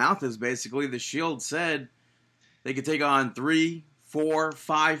where their mouth is, basically. The Shield said they could take on 3, 4,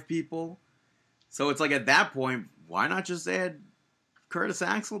 5 people. So it's like at that point, why not just add Curtis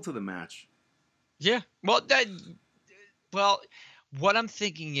Axel to the match? Yeah. Well, what I'm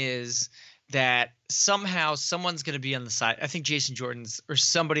thinking is that somehow someone's going to be on the side. I think Jason Jordan's or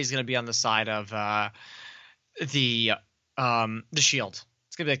somebody's going to be on the side of the Shield.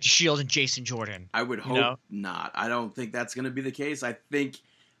 It's going to be like the Shield and Jason Jordan. I would hope not. I don't think that's going to be the case. I think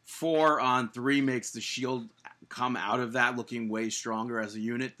 4-on-3 makes the Shield come out of that looking way stronger as a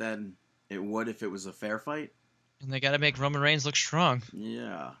unit than it would if it was a fair fight. And they got to make Roman Reigns look strong.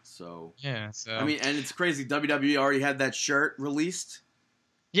 Yeah, so. Yeah, so. I mean, and it's crazy. WWE already had that shirt released.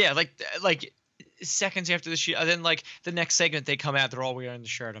 Yeah, like seconds after the Shield. And then, like, the next segment they come out, they're all wearing the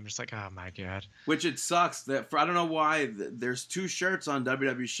shirt. I'm just like, oh, my God. Which it sucks. I don't know why. There's 2 shirts on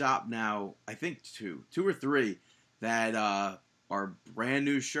WWE Shop now. I think 2 or 3 that are brand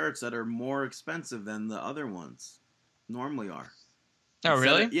new shirts that are more expensive than the other ones normally are. Oh,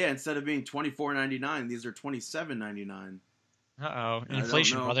 really? Instead of being $24.99, these are $27.99. Uh-oh.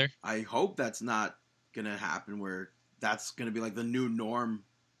 Inflation, brother. I hope that's not going to happen where that's going to be like the new norm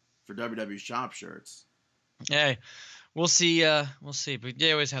for WWE Shop shirts. Hey, we'll see. We'll see. But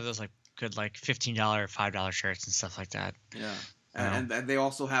they always have those like good like $15, $5 shirts and stuff like that. Yeah. And they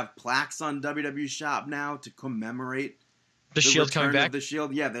also have plaques on WWE Shop now to commemorate the Shield coming back. The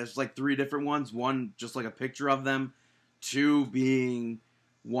Shield. Yeah, there's like 3 different ones. One just like a picture of them. 2 being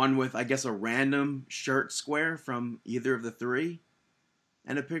one with, I guess, a random shirt square from either of the 3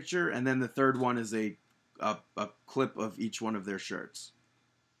 and a picture. And then the third one is a clip of each one of their shirts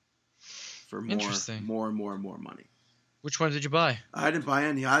for more money. Which one did you buy? I didn't buy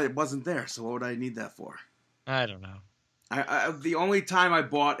any. It wasn't there. So what would I need that for? I don't know. The only time I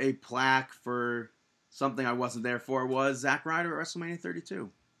bought a plaque for something I wasn't there for was Zack Ryder at WrestleMania 32.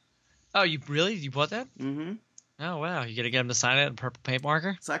 Oh, you bought that? Mm-hmm. Oh, wow. You got to get him to sign it in purple paint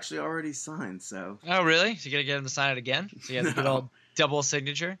marker? It's actually already signed, so. Oh, really? So you got to get him to sign it again? So he has a good old double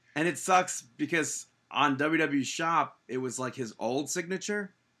signature? And it sucks because on WWE Shop, it was like his old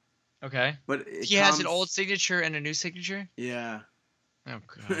signature. Okay. But he has an old signature and a new signature? Yeah. Oh,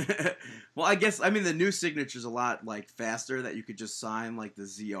 God. Well, I guess, I mean, the new signature's a lot, like, faster that you could just sign, like, the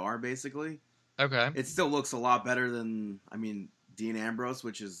ZR, basically. Okay. It still looks a lot better than, I mean, Dean Ambrose,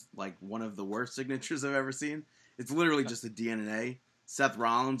 which is, like, one of the worst signatures I've ever seen. It's literally just a D and an A. Seth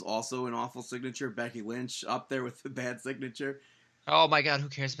Rollins, also an awful signature. Becky Lynch, up there with the bad signature. Oh, my God. Who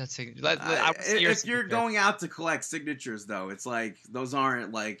cares about signature? If you're going out to collect signatures, though, it's like, those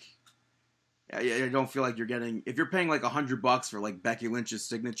aren't, like... I don't feel like you're getting... If you're paying, like, $100 for, like, Becky Lynch's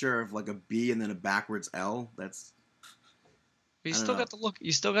signature of, like, a B and then a backwards L, that's... But you still got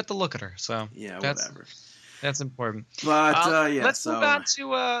to look at her, so... Yeah, whatever. That's important. But yeah, let's move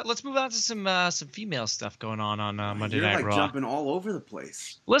on to some female stuff going on Monday you're Night like Raw. jumping all over the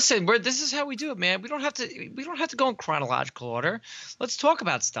place. Listen, this is how we do it, man. We don't have to go in chronological order. Let's talk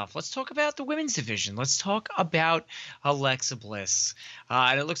about stuff. Let's talk about the women's division. Let's talk about Alexa Bliss.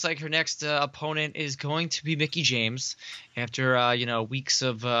 And it looks like her next opponent is going to be Mickie James after weeks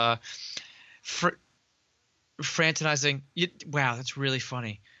of fraternizing. Wow, that's really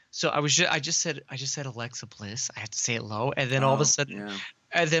funny. So I just said Alexa Bliss. I have to say it low, and then all of a sudden,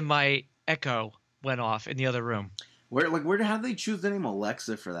 and then my echo went off in the other room. How do they choose the name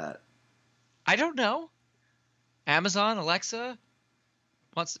Alexa for that? I don't know. Amazon Alexa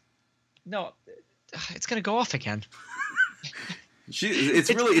wants. No, it's gonna go off again. It's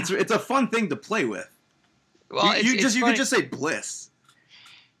a fun thing to play with. Well, you could just say Bliss.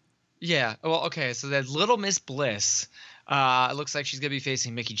 Yeah. Well, okay. So that Little Miss Bliss. It looks like she's going to be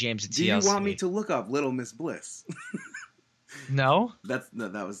facing Mickie James at TLC. Do you want me to look up Little Miss Bliss? No? That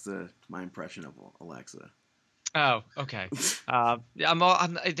was my impression of Alexa. Oh, okay.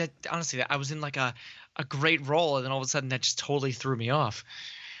 Honestly, I was in like a great role, and then all of a sudden that just totally threw me off.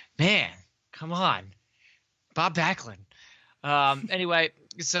 Man, come on. Bob Backlund. Anyway,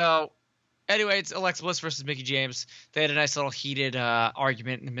 it's Alexa Bliss versus Mickie James. They had a nice little heated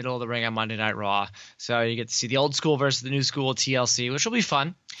argument in the middle of the ring on Monday Night Raw. So you get to see the old school versus the new school TLC, which will be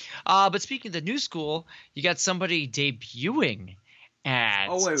fun. But speaking of the new school, you got somebody debuting at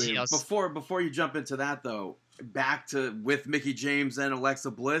TLC. Before you jump into that, though, back to with Mickie James and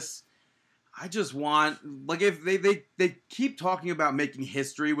Alexa Bliss, I just want, like, if they keep talking about making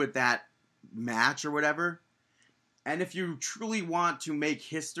history with that match or whatever, and if you truly want to make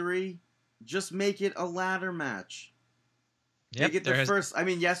history, just make it a ladder match. Yep, make it first. I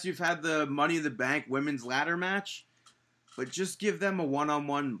mean, yes, you've had the Money in the Bank women's ladder match, but just give them a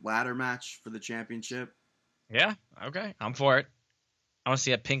one-on-one ladder match for the championship. Yeah, okay, I'm for it. I want to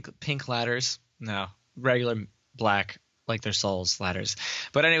see pink ladders. No, regular black, like their souls ladders.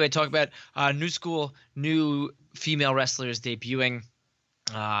 But anyway, talk about new school, new female wrestlers debuting.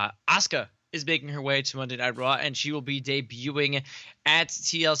 Asuka is making her way to Monday Night Raw, and she will be debuting at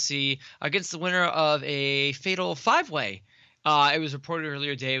TLC against the winner of a fatal 5-way. It was reported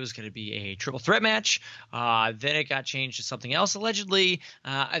earlier today it was going to be a triple threat match. Then it got changed to something else allegedly.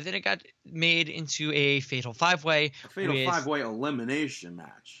 And then it got made into a fatal 5-way. A fatal 5-way elimination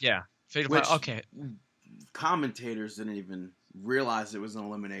match. Yeah. Okay. Commentators didn't even realize it was an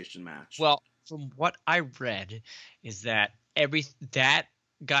elimination match. Well, from what I read is that that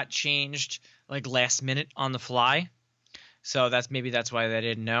got changed like last minute on the fly. So that's why they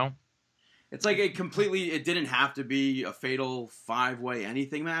didn't know. It's like it didn't have to be a fatal 5-way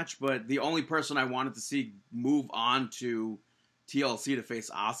anything match, but the only person I wanted to see move on to TLC to face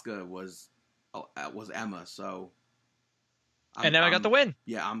Asuka was Emma. So and Emma got the win.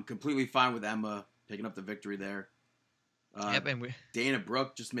 Yeah, I'm completely fine with Emma picking up the victory there. Dana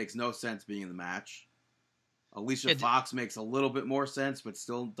Brooke just makes no sense being in the match. Alicia Fox makes a little bit more sense, but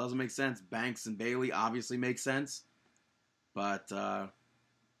still doesn't make sense. Banks and Bayley obviously make sense. But,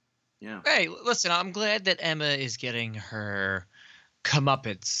 yeah. Hey, listen, I'm glad that Emma is getting her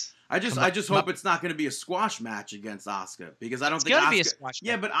comeuppance. I just hope it's not going to be a squash match against Asuka, because I don't think it's going to be a squash match.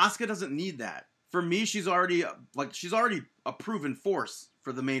 Yeah, but Asuka doesn't need that. For me, she's already a proven force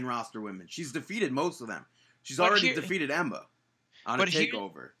for the main roster women. She's defeated most of them. She's already defeated Emma on a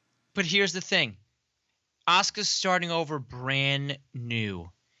takeover. But here's the thing. Asuka's starting over brand new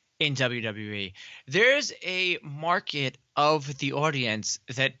in WWE. There's a market of the audience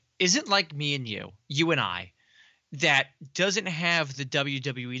that isn't like me and you and I, that doesn't have the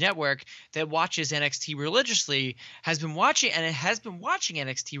WWE network, that watches NXT religiously, has been watching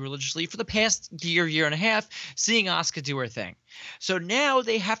NXT religiously for the past year and a half, seeing Asuka do her thing. So now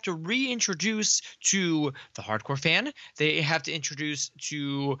they have to reintroduce to the hardcore fan, they have to introduce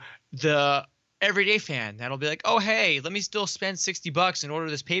to the everyday fan that'll be like, oh, hey, let me still spend $60 and order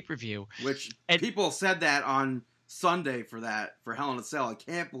this pay-per-view. People said that on Sunday for Hell in a Cell. I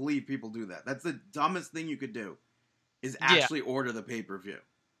can't believe people do that. That's the dumbest thing you could do, is actually order the pay-per-view.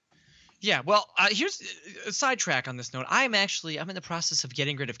 Yeah, well, here's a sidetrack on this note. I'm in the process of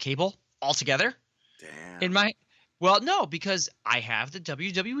getting rid of cable altogether. Damn. No, because I have the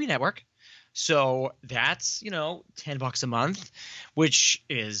WWE network. So that's, $10 a month, which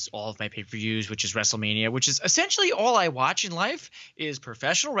is all of my pay-per-views, which is WrestleMania, which is essentially all I watch in life is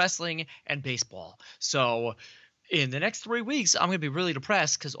professional wrestling and baseball. So in the next 3 weeks, I'm going to be really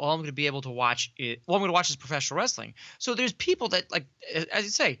depressed because all I'm going to be able to watch is professional wrestling. So there's people that, like, as you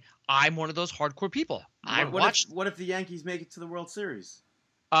say, I'm one of those hardcore people. What if the Yankees make it to the World Series?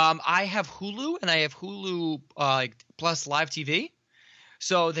 I have Hulu and I have Hulu plus live TV.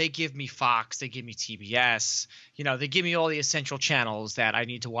 So they give me Fox, they give me TBS, they give me all the essential channels that I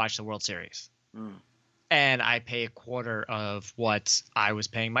need to watch the World Series. Mm. And I pay a quarter of what I was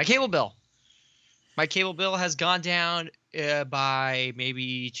paying my cable bill. My cable bill has gone down by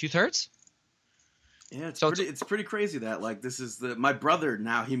maybe 2/3. Yeah, it's pretty crazy that like this is my brother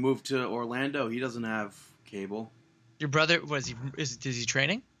now. He moved to Orlando. He doesn't have cable. Your brother is he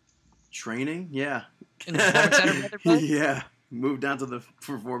training? Training? Yeah. In the performance center, brother, brother? Yeah. Moved down to the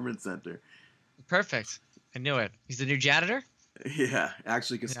performance center. Perfect. I knew it. He's the new janitor? Yeah,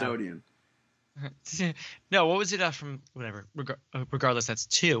 actually custodian. Yeah. No, what was it from whatever? Regardless, that's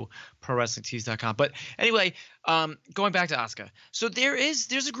to ProWrestlingTees.com. But anyway, going back to Asuka. So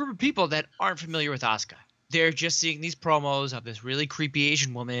there's a group of people that aren't familiar with Asuka. They're just seeing these promos of this really creepy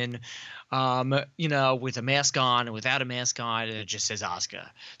Asian woman, with a mask on and without a mask on, and it just says Asuka.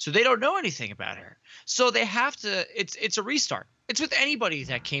 So they don't know anything about her. So they have to. It's a restart. It's with anybody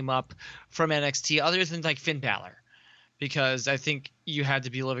that came up from NXT other than like Finn Balor, because I think you had to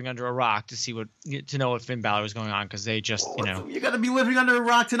be living under a rock to know what Finn Balor was going on, because they just you got to be living under a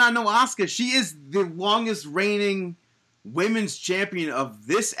rock to not know Asuka. She is the longest reigning women's champion of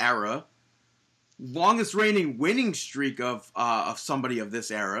this era. Longest reigning winning streak of somebody of this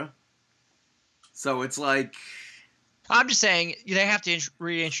era. So it's like, I'm just saying they have to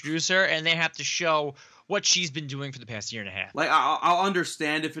reintroduce her, and they have to show what she's been doing for the past year and a half. Like I'll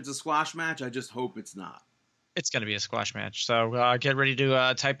understand if it's a squash match. I just hope it's not. It's going to be a squash match. So get ready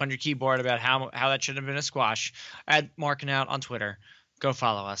to type on your keyboard about how that should have been a squash. At Markin Out on Twitter. Go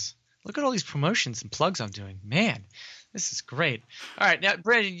follow us. Look at all these promotions and plugs I'm doing. Man. This is great. All right, now,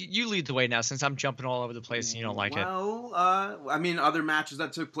 Brandon, you lead the way now since I'm jumping all over the place and you don't like it. Well, other matches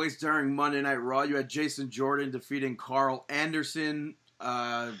that took place during Monday Night Raw, you had Jason Jordan defeating Carl Anderson,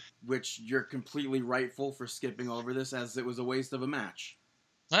 which you're completely rightful for skipping over this, as it was a waste of a match.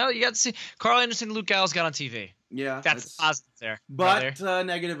 Well, you got to see Carl Anderson and Luke Gallows got on TV. Yeah. That's positive there. But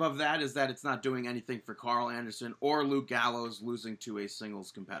negative of that is that it's not doing anything for Carl Anderson or Luke Gallows losing to a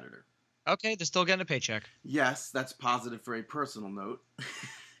singles competitor. Okay, they're still getting a paycheck. Yes, that's positive for a personal note.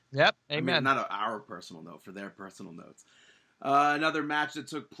 Yep, amen. I mean, not our personal note, for their personal notes. Another match that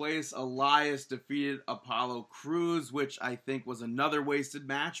took place, Elias defeated Apollo Crews, which I think was another wasted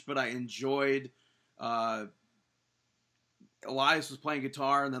match, but I enjoyed. Elias was playing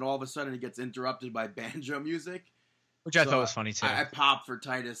guitar, and then all of a sudden he gets interrupted by banjo music. Which I thought was funny, too. I popped for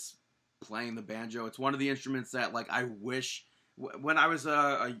Titus playing the banjo. It's one of the instruments that, like, I wish... When I was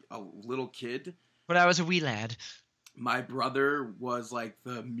a little kid... When I was a wee lad. My brother was, like,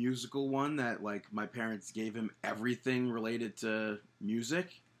 the musical one that, like, my parents gave him everything related to music.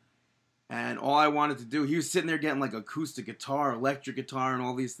 And all I wanted to do... He was sitting there getting, like, acoustic guitar, electric guitar, and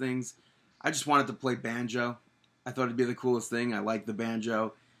all these things. I just wanted to play banjo. I thought it'd be the coolest thing. I liked the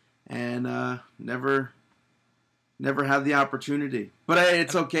banjo. And never had the opportunity. But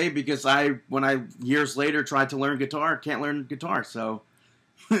it's okay, because when I years later tried to learn guitar, can't learn guitar, so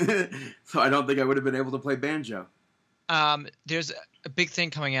so I don't think I would have been able to play banjo. There's a big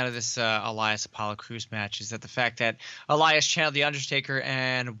thing coming out of this Elias Apollo Crews match, is that the fact that Elias channeled the Undertaker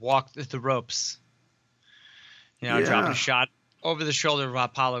and walked the ropes, dropping a shot over the shoulder of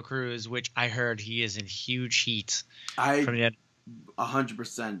Apollo Crews, which I heard he is in huge heat. I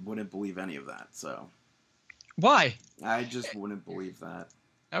 100% wouldn't believe any of that. So why? I just wouldn't believe that.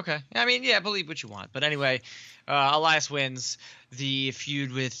 Okay. I mean, yeah, believe what you want. But anyway, Elias wins. The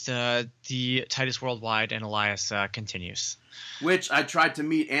feud with the Titus Worldwide and Elias continues. Which I tried to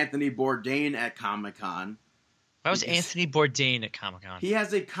meet Anthony Bourdain at Comic-Con. Why was Anthony Bourdain at Comic-Con? He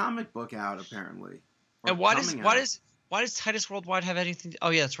has a comic book out, apparently. And why does Titus Worldwide have anything?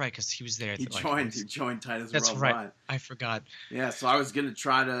 Oh, yeah, that's right, because he was there. He joined Titus Worldwide. That's right. I forgot. Yeah, so I was going to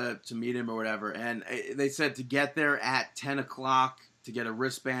try to meet him or whatever. And they said to get there at 10 o'clock to get a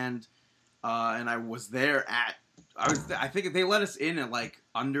wristband. And I was there I think they let us in at like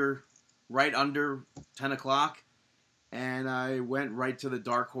right under 10 o'clock. And I went right to the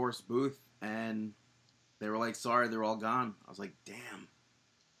Dark Horse booth. And they were like, sorry, they're all gone. I was like, damn.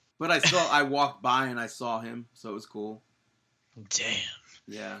 But I walked by and I saw him, so it was cool. Damn.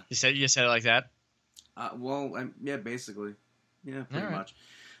 Yeah. You said it like that? Yeah, basically. Yeah, pretty much.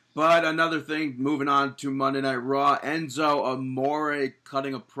 But another thing, moving on to Monday Night Raw, Enzo Amore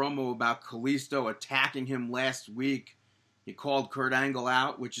cutting a promo about Kalisto attacking him last week. He called Kurt Angle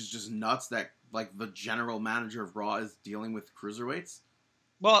out, which is just nuts that like the general manager of Raw is dealing with cruiserweights.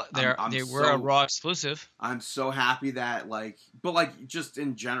 Well, they were a Raw exclusive. I'm so happy that, just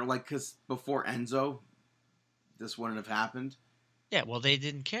in general, because before Enzo, this wouldn't have happened. Yeah, well, they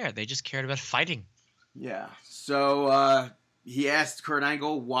didn't care. They just cared about fighting. Yeah. So he asked Kurt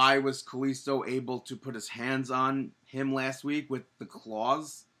Angle why was Kalisto able to put his hands on him last week with the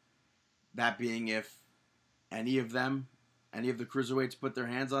claws. That being if any of the cruiserweights put their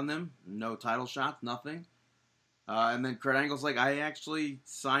hands on them, no title shots, nothing. And then Kurt Angle's like, I actually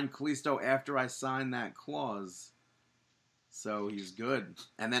signed Kalisto after I signed that clause. So he's good.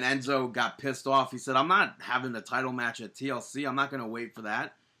 And then Enzo got pissed off. He said, I'm not having a title match at TLC. I'm not going to wait for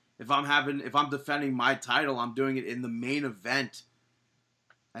that. If I'm defending my title, I'm doing it in the main event.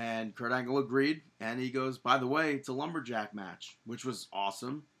 And Kurt Angle agreed. And he goes, by the way, it's a lumberjack match, which was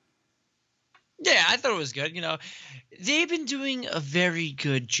awesome. Yeah, I thought it was good. They've been doing a very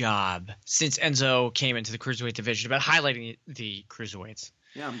good job since Enzo came into the cruiserweight division about highlighting the cruiserweights.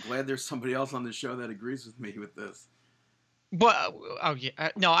 Yeah, I'm glad there's somebody else on the show that agrees with me with this. But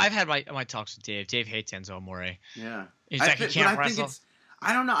no, I've had my talks with Dave. Dave hates Enzo Amore. Yeah, he's like, he can't wrestle.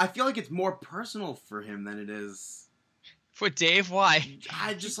 I don't know. I feel like it's more personal for him than it is for Dave. Why?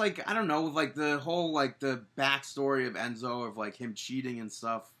 I just I don't know, like the whole the backstory of Enzo of him cheating and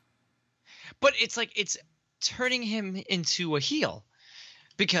stuff. But it's turning him into a heel.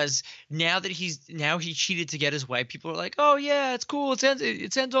 Because now he cheated to get his way, people are like, "Oh yeah, it's cool. It's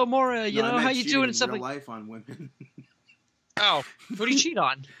Enzo Amore. You know how you doing and stuff in real like." Life on women. Oh, who did he cheat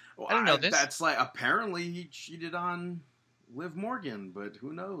on? Well, I don't know this. That's apparently he cheated on Liv Morgan, but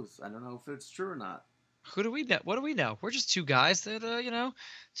who knows? I don't know if it's true or not. Who do we know? What do we know? We're just two guys that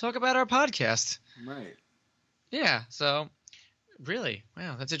talk about our podcast. Right. Yeah. So. Really?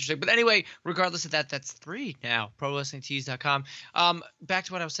 Wow, that's interesting. But anyway, regardless of that, that's 3 now. ProWrestlingTees.com. Back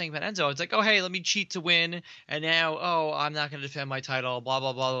to what I was saying about Enzo. It's like, oh, hey, let me cheat to win. And now, oh, I'm not going to defend my title. Blah,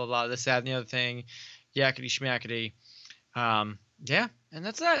 blah, blah, blah, blah. This, that, and the other thing. Yakety schmackety. Yeah, and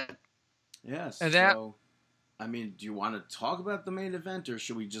that's that. Yes. And so, I mean, do you want to talk about the main event, or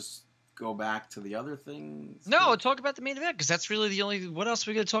should we just go back to the other things? No, talk about the main event, because that's really the only... What else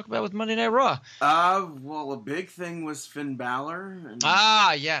are we going to talk about with Monday Night Raw? Well, a big thing was Finn Balor.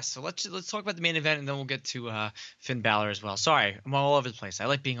 Yes. So let's talk about the main event, and then we'll get to Finn Balor as well. Sorry, I'm all over the place. I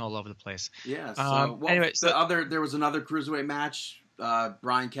like being all over the place. Yeah. So, anyway, there was another cruiserweight match.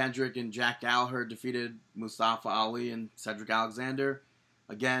 Brian Kendrick and Jack Gallagher defeated Mustafa Ali and Cedric Alexander.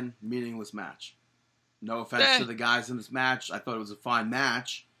 Again, meaningless match. No offense to the guys in this match. I thought it was a fine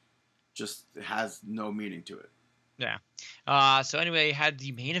match. Just has no meaning to it. Yeah. So anyway, had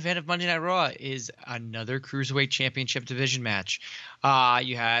the main event of Monday Night Raw is another Cruiserweight Championship division match.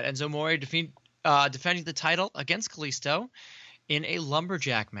 You had Enzo Amore defending the title against Kalisto in a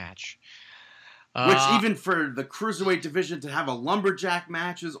lumberjack match. Which even for the Cruiserweight division to have a lumberjack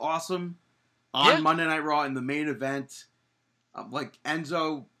match is awesome. On Monday Night Raw in the main event.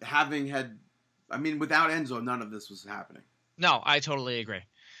 Enzo without Enzo, none of this was happening. No, I totally agree.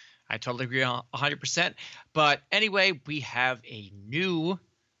 100%. But anyway, we have a new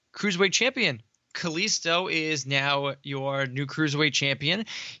Cruiserweight champion. Kalisto is now your new Cruiserweight champion.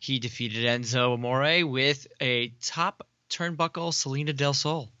 He defeated Enzo Amore with a top turnbuckle Selena Del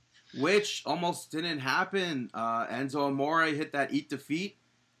Sol. Which almost didn't happen. Enzo Amore hit that Eat Defeat.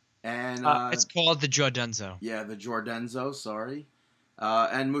 And it's called the Jordanzo. Yeah, the Jordanzo, sorry.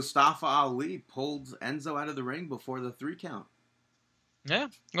 And Mustafa Ali pulled Enzo out of the ring before the 3 count. Yeah.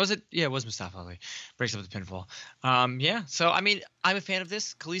 Was it? Yeah, it was Mustafa Ali. Breaks up with the pinfall. Yeah. So, I mean, I'm a fan of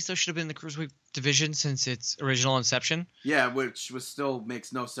this. Kalisto should have been in the Cruiserweight division since its original inception. Yeah, which still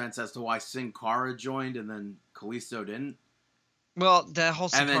makes no sense as to why Sin Cara joined and then Kalisto didn't. Well, the whole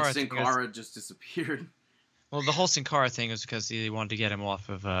Sin Cara and then Sin Cara just disappeared. Well, the whole Sin Cara thing was because they wanted to get him off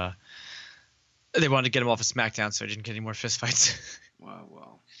of SmackDown, so he didn't get any more fistfights.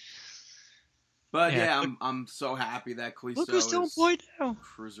 Well. But yeah, I'm so happy that Kalisto look who's still employed now.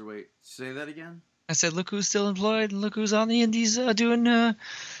 Cruiserweight. Say that again? I said, look who's still employed, and look who's on the indies doing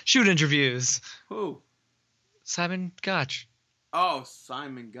shoot interviews. Who? Simon Gotch. Oh,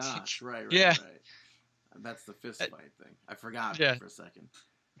 Simon Gotch. Right. Yeah. That's the fist fight thing. I forgot for a second.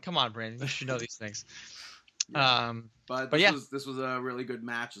 Come on, Brandon. You should know these things. Yeah. But this was a really good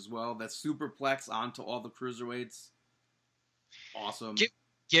match as well. That superplex onto all the cruiserweights. Awesome.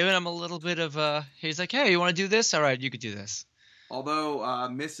 Giving him a little bit of he's like, hey, you want to do this? All right, you could do this. Although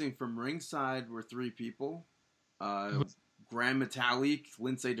missing from ringside were 3 people. Gran Metalik,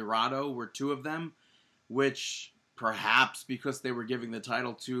 Lince Dorado were 2 of them, which perhaps because they were giving the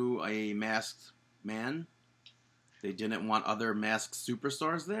title to a masked man, they didn't want other masked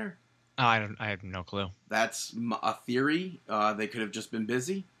superstars there. Oh, I have no clue. That's a theory. They could have just been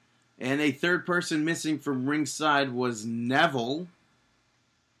busy. And a 3rd person missing from ringside was Neville,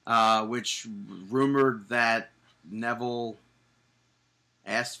 which rumored that Neville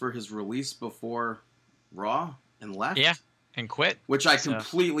asked for his release before Raw and left. Yeah, and quit. Which I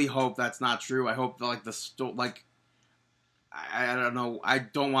completely hope that's not true. I hope that I don't know. I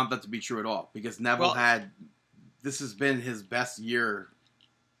don't want that to be true at all because Neville this has been his best year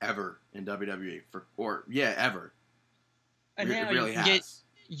ever in WWE ever. And now it really has.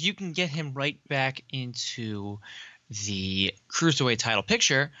 You can get him right back into the Cruiserweight title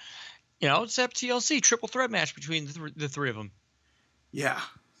picture. Set up TLC, triple threat match between the three of them. Yeah.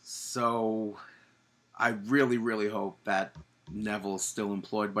 So I really, really hope that Neville is still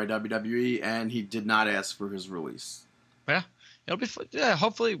employed by WWE and he did not ask for his release. Yeah, it'll be fun. Yeah,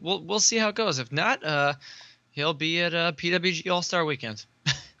 hopefully we'll see how it goes. If not, he'll be at PWG All-Star Weekend.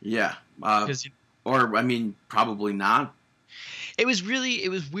 Yeah. Probably not. It was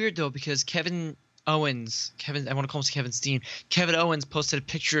weird though because Kevin Owens, I want to call him Kevin Steen. Kevin Owens posted a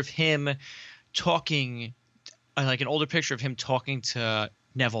picture of him talking, like an older picture of him talking to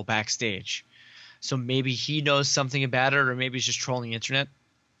Neville backstage. So maybe he knows something about it, or maybe he's just trolling the internet.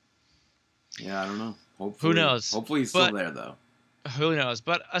 Yeah, I don't know. Who knows? Hopefully he's still there though. Who knows?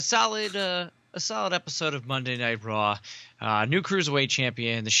 But a solid episode of Monday Night Raw. New Cruiserweight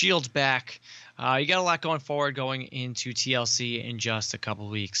champion. The Shield's back. You got a lot going forward going into TLC in just a couple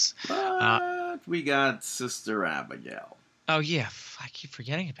weeks. But we got Sister Abigail. Oh yeah, I keep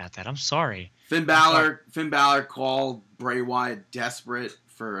forgetting about that. I'm sorry. Finn Balor called Bray Wyatt desperate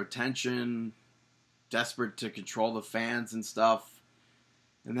for attention, desperate to control the fans and stuff.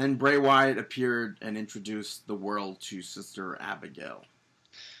 And then Bray Wyatt appeared and introduced the world to Sister Abigail.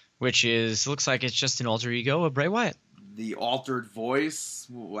 Which looks like it's just an alter ego of Bray Wyatt. The altered voice,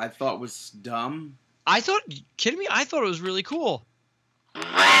 I thought was dumb. Kidding me? I thought it was really cool. Well,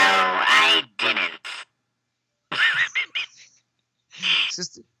 I didn't.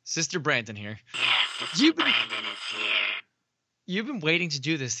 Sister Brandon here. Yes, Sister Brandon is here. You've been waiting to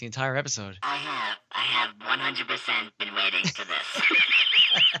do this the entire episode. I have 100% been waiting for this.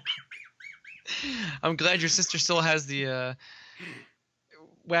 I'm glad your sister still has the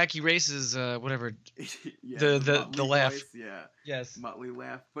wacky races, whatever. Yeah, the laugh. Voice, yeah. Yes. Muttley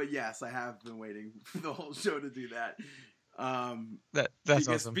laugh. But yes, I have been waiting for the whole show to do that. That's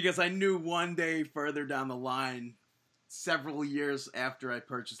awesome. Because I knew one day further down the line, several years after I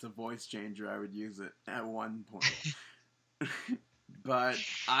purchased a voice changer, I would use it at one point. But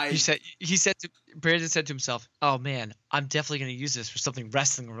Brandon said to himself, "Oh man, I'm definitely going to use this for something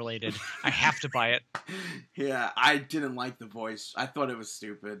wrestling related. I have to buy it." Yeah, I didn't like the voice. I thought it was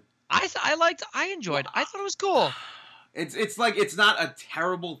stupid. I enjoyed. I thought it was cool. It's like it's not a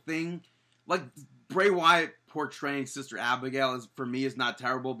terrible thing. Like Bray Wyatt portraying Sister Abigail for me is not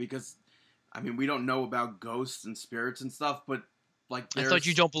terrible because we don't know about ghosts and spirits and stuff, but like I thought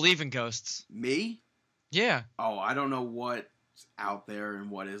you don't believe in ghosts. Me? Yeah. Oh, I don't know what's out there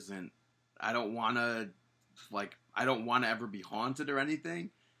and what isn't. I don't want to ever be haunted or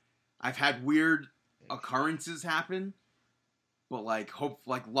anything. I've had weird occurrences happen, but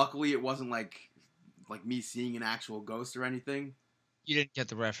luckily it wasn't like me seeing an actual ghost or anything. You didn't get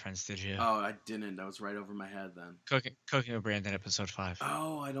the reference, did you? Oh, I didn't. That was right over my head then. Cooking with Brandon, episode 5.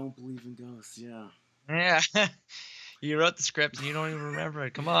 Oh, I don't believe in ghosts. Yeah. Yeah. You wrote the script and you don't even remember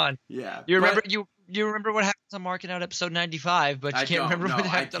it. Come on. Yeah. You remember what happened on Markin Out episode 95, but you can't remember what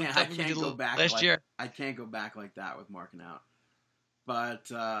happened last year. I can't go back like that with Markin Out. But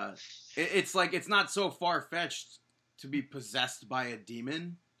it's like it's not so far fetched to be possessed by a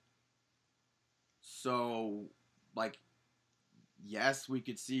demon. So yes, we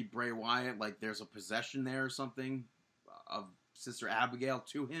could see Bray Wyatt, there's a possession there or something of Sister Abigail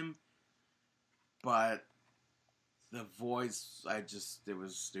to him. But the voice, it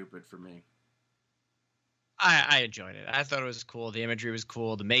was stupid for me. I enjoyed it. I thought it was cool. The imagery was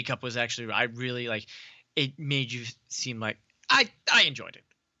cool. The makeup was actually, I really it made you seem like, I enjoyed it.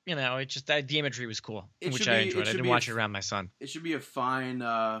 It just, the imagery was cool, which I enjoyed. I didn't watch it around my son. It should be a fine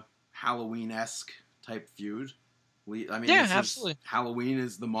Halloween-esque type feud. Yeah, absolutely. Halloween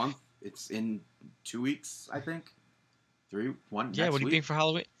is the month. It's in 2 weeks, I think. 1 Yeah, what are you being for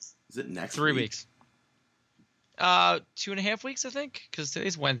Halloween? Is it next 3 week? weeks. 2.5 weeks, I think, because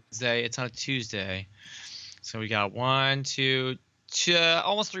today's Wednesday. It's on a Tuesday. So we got 1, 2,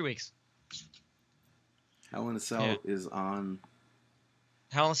 almost 3 weeks. Hell in a Cell is on...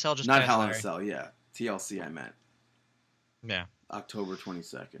 Hell in a Cell just Not passed, Hell in a Larry. Cell, yeah. TLC I meant. Yeah. October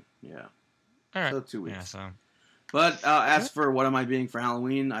 22nd, yeah. All right. So 2 weeks. Yeah, so... But as for what am I being for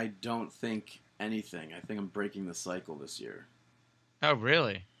Halloween, I don't think anything. I think I'm breaking the cycle this year. Oh,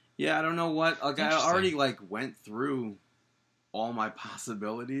 really? Yeah, I don't know what. I already went through all my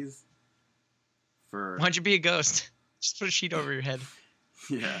possibilities. Why'd you be a ghost? Just put a sheet over your head.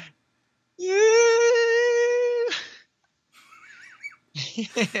 Yeah.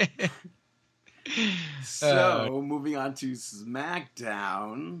 So, moving on to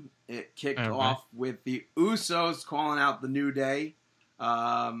SmackDown, it kicked off with the Usos calling out the New Day,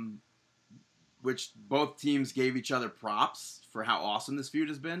 which both teams gave each other props for how awesome this feud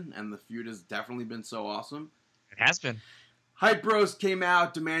has been, and the feud has definitely been so awesome. It has been. Hype Bros came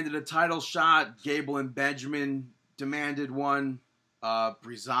out, demanded a title shot. Gable and Benjamin demanded one.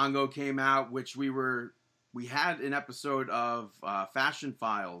 Breezango came out, which we had an episode of Fashion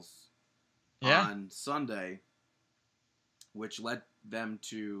Files on Sunday, which led them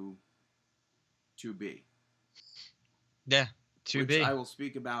to 2B. Yeah, 2B. Which I will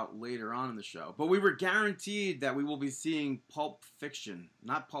speak about later on in the show. But we were guaranteed that we will be seeing Pulp Fiction,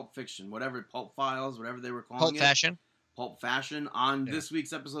 not Pulp Fiction, whatever, Pulp Files, whatever they were calling it. Pulp Fashion. On this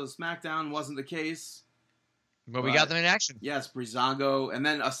week's episode of SmackDown wasn't the case. But we got them in action. Yes, Breezango, and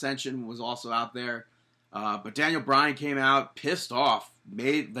then Ascension was also out there. But Daniel Bryan came out pissed off.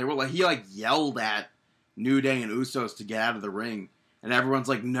 He yelled at New Day and Usos to get out of the ring, and everyone's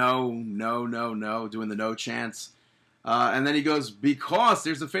like, no, doing the no chants. And then he goes, because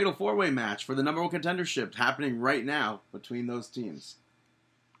there's a fatal 4-way match for the number 1 contendership happening right now between those teams.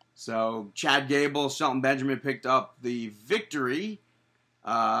 So Chad Gable, Shelton Benjamin picked up the victory,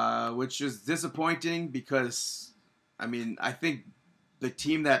 which is disappointing because, I think the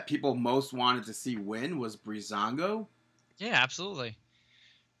team that people most wanted to see win was Breezango. Yeah, absolutely.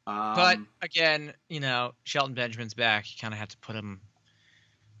 But again, Shelton Benjamin's back. You kind of have to put him.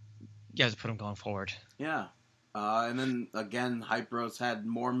 You have to put him going forward. Yeah, and then again, Hype Bros had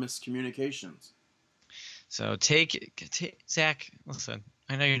more miscommunications. So Zach. Listen,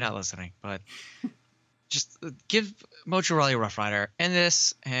 I know you're not listening, but just give Mojo Rawley a Rough Rider in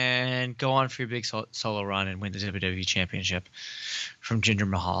this and go on for your big solo run and win the WWE Championship from Jinder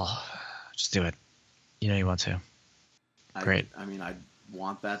Mahal. Just do it. You know you want to. Great. I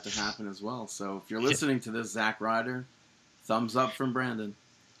want that to happen as well. So if you're listening to this, Zack Ryder, thumbs up from Brandon.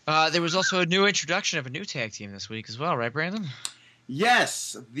 There was also a new introduction of a new tag team this week as well, right, Brandon?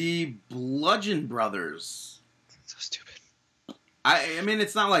 Yes, the Bludgeon Brothers. So stupid.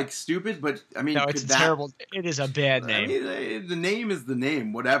 It's not like stupid, but no, it's terrible. It is a bad name. The name is the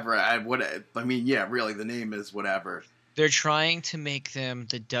name. Whatever. Really, the name is whatever. They're trying to make them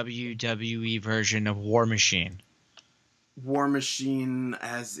the WWE version of War Machine. War Machine,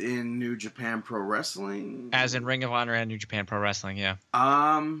 as in New Japan Pro Wrestling, as in Ring of Honor and New Japan Pro Wrestling. Yeah.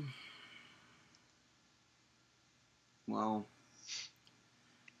 Well.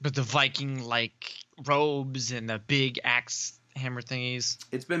 But the Viking-like robes and the big axe hammer thingies.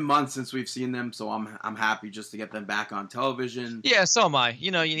 It's been months since we've seen them, so I'm happy just to get them back on television. Yeah, so am I.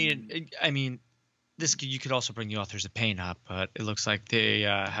 You need. You could also bring the Authors of Pain up, but it looks like they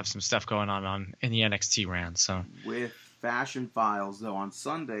have some stuff going on in the NXT round. So with Fashion Files though on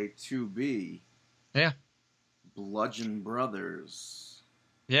Sunday 2B. Yeah. Bludgeon Brothers.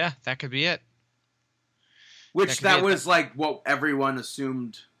 Yeah, that could be it. Which that was like what everyone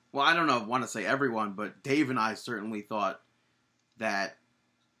assumed. Well, I don't know if I want to say everyone, but Dave and I certainly thought that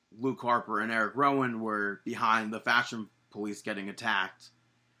Luke Harper and Eric Rowan were behind the Fashion Police getting attacked.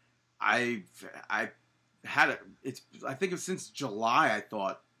 I think since July, I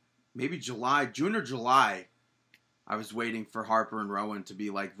thought maybe June or July, I was waiting for Harper and Rowan to be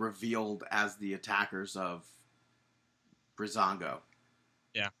like revealed as the attackers of Breezango.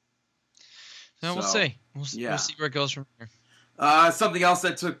 Yeah. No, we'll see. We'll see where it goes from here. Something else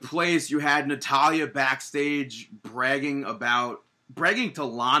that took place, you had Natalya backstage bragging to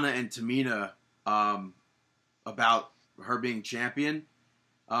Lana and Tamina about her being champion.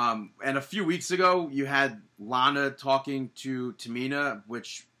 And a few weeks ago, you had Lana talking to Tamina,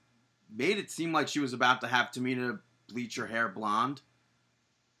 which made it seem like she was about to have Tamina bleach her hair blonde.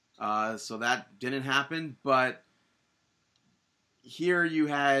 So that didn't happen. But here you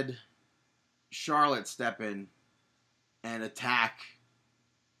had Charlotte step in and attack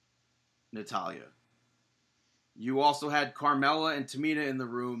Natalya. You also had Carmella and Tamina in the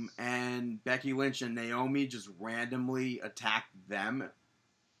room, and Becky Lynch and Naomi just randomly attacked them,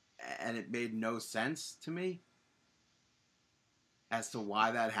 and it made no sense to me as to why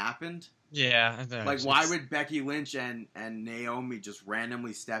that happened. Yeah. Why would Becky Lynch and Naomi just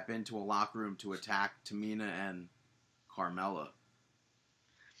randomly step into a locker room to attack Tamina and Carmella?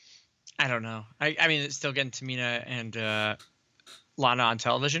 I don't know. It's still getting Tamina and Lana on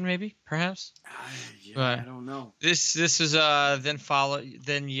television, maybe, perhaps. I don't know. This is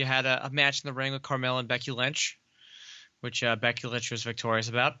then you had a match in the ring with Carmella and Becky Lynch, which Becky Lynch was victorious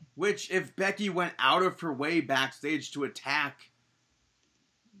about. Which, if Becky went out of her way backstage to attack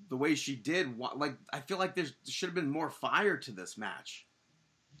the way she did. Like, I feel like there should have been more fire to this match.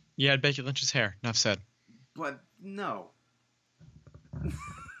 Yeah, Becky Lynch's hair. Enough said. But no.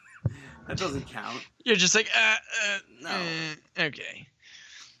 That doesn't count. You're just like, No. okay.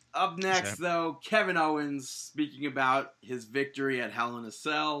 Up next, though, Kevin Owens speaking about his victory at Hell in a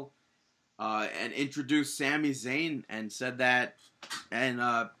Cell, and introduced Sami Zayn and said that,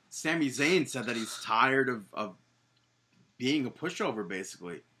 Sami Zayn said that he's tired of being a pushover,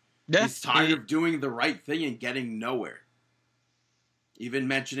 basically. Yeah. He's tired of doing the right thing and getting nowhere. Even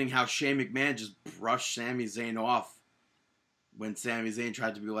mentioning how Shane McMahon just brushed Sami Zayn off when Sami Zayn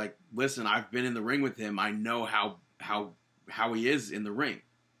tried to be like, listen, I've been in the ring with him. I know how he is in the ring.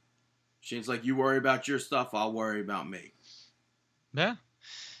 Shane's like, you worry about your stuff, I'll worry about me. Yeah.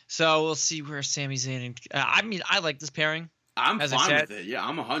 So we'll see where Sami Zayn and I mean, I like this pairing. I'm fine with it. Yeah,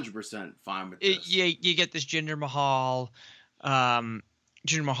 I'm 100% fine with this. You get this Jinder Mahal, Shinsuke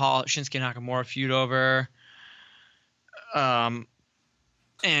Nakamura feud over.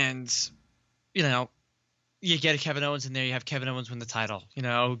 And, you know, you get a Kevin Owens in there. You have Kevin Owens win the title. You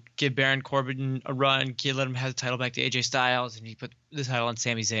know, give Baron Corbin a run. Let him have the title back to AJ Styles, and you put the title on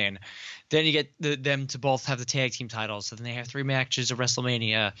Sami Zayn. Then you get them to both have the tag team titles. So then they have 3 matches at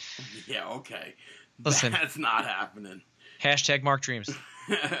WrestleMania. Yeah, okay. Listen, that's not happening. # Mark Dreams.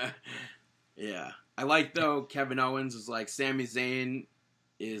 Yeah. I like, though, Kevin Owens is like, Sami Zayn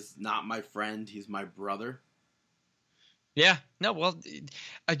is not my friend. He's my brother. Yeah. No, well,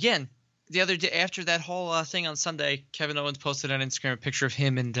 again, the other day after that whole thing on Sunday, Kevin Owens posted on Instagram a picture of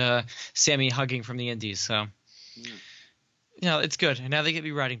him and Sammy hugging from the Indies. So, you know, it's good. And now they get to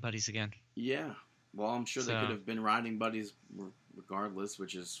be riding buddies again. Yeah. Well, I'm sure they could have been riding buddies regardless,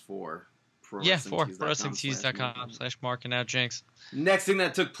 which is for ProWrestlingTees.com/MarkinOutJinx. Next thing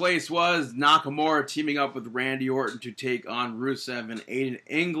that took place was Nakamura teaming up with Randy Orton to take on Rusev and Aiden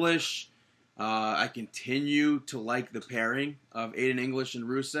English. I continue to like the pairing of Aiden English and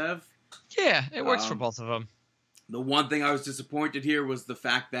Rusev. Yeah, it works for both of them. The one thing I was disappointed here was the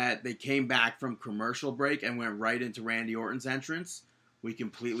fact that they came back from commercial break and went right into Randy Orton's entrance. We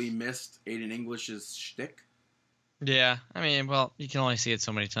completely missed Aiden English's shtick. Yeah, I mean, well, you can only see it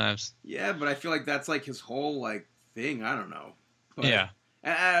so many times. Yeah, but I feel like that's like his whole like thing. I don't know. But yeah.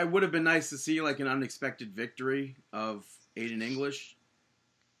 It would have been nice to see like an unexpected victory of Aiden English.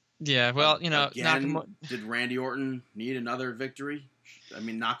 Yeah, well, you know, again, did Randy Orton need another victory? I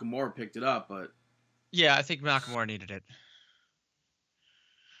mean, Nakamura picked it up, but yeah, I think Nakamura needed it.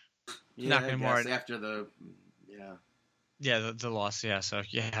 Yeah, Nakamura after the the loss. Yeah, so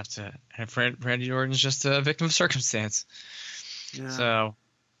you have to. And Randy Orton's just a victim of circumstance. Yeah. So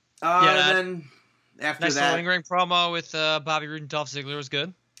then after nice that, lingering promo with Bobby Roode and Dolph Ziggler was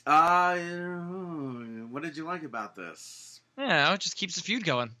good. What did you like about this? Yeah, it just keeps the feud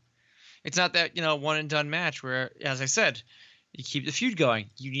going. It's not that, you know, one and done match where, as I said, you keep the feud going.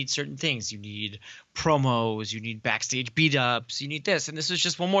 You need certain things. You need promos. You need backstage beat ups. You need this, and this was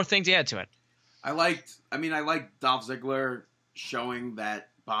just one more thing to add to it. I liked Dolph Ziggler showing that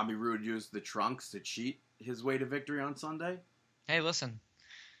Bobby Roode used the trunks to cheat his way to victory on Sunday. Hey, listen.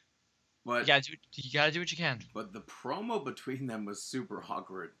 But you gotta do what you can. But the promo between them was super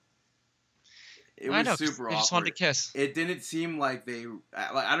awkward. It I was know, super awkward. They just wanted to kiss. It didn't seem like they.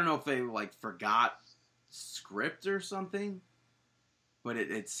 I don't know if they like forgot script or something, but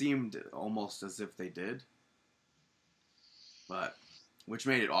it seemed almost as if they did. But which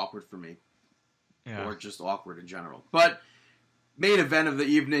made it awkward for me, or just awkward in general. But main event of the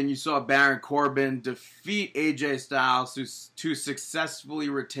evening, you saw Baron Corbin defeat AJ Styles to successfully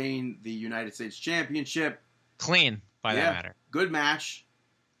retain the United States Championship. Clean, by that matter. Good match.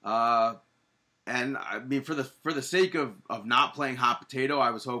 And I mean, for the sake of not playing hot potato,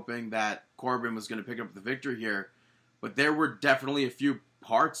 I was hoping that Corbin was going to pick up the victory here. But there were definitely a few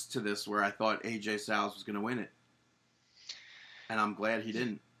parts to this where I thought AJ Styles was going to win it, and I'm glad he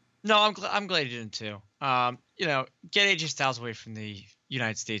didn't. No, I'm glad he didn't too. You know, get AJ Styles away from the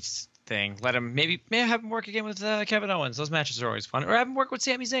United States thing. Let him maybe have him work again with Kevin Owens. Those matches are always fun. Or have him work with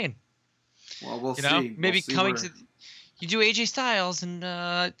Sami Zayn. Well, we'll see. Know, maybe coming to. You do AJ Styles and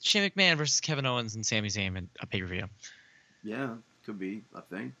Shane McMahon versus Kevin Owens and Sami Zayn in a pay-per-view. Yeah, could be a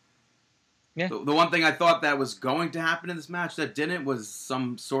thing. Yeah. The one thing I thought that was going to happen in this match that didn't was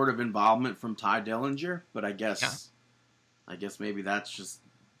some sort of involvement from Ty Dillinger, but I guess maybe that's just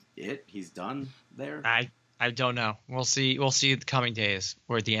it. He's done there. I don't know. We'll see. We'll see the coming days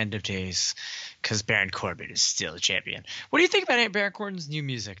or the end of days, because Baron Corbin is still a champion. What do you think about Baron Corbin's new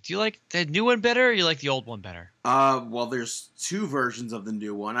music? Do you like the new one better, or you like the old one better? Well, there's 2 versions of the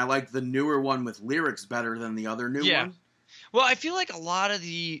new one. I like the newer one with lyrics better than the other new one. Well, I feel like a lot of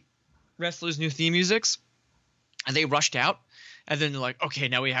the wrestlers' new theme musics, and they rushed out, and then they're like, okay,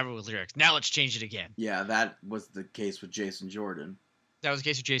 now we have it with lyrics. Now let's change it again. Yeah, that was the case with Jason Jordan. That was the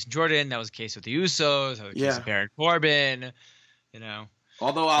case with Jason Jordan. That was the case with the Usos. That was the case Yeah. with Baron Corbin. You know.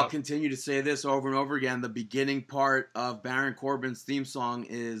 Although I'll continue to say this over and over again, the beginning part of Baron Corbin's theme song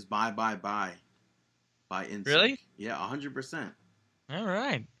is "Bye Bye Bye" by NSYNC. Really? Yeah, 100%. All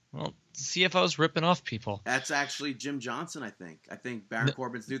right. Well, CFO's ripping off people. That's actually Jim Johnson, I think. I think Baron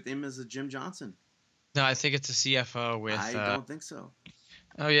Corbin's new theme is a Jim Johnson. No, I think it's a CFO with. I don't think so.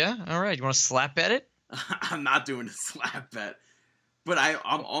 Oh yeah. All right. You want to slap at it? I'm not doing a slap bet, but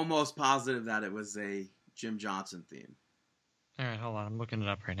I'm almost positive that it was a Jim Johnson theme. All right, hold on. I'm looking it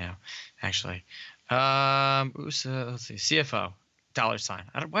up right now. Actually, let's see. CFO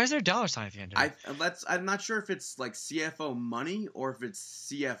 $. Why is there a $sign at the end of it? I'm not sure if it's like CFO money or if it's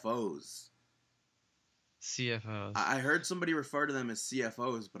CFOs. CFOs. I heard somebody refer to them as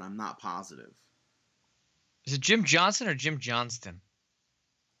CFOs, but I'm not positive. Is it Jim Johnson or Jim Johnston?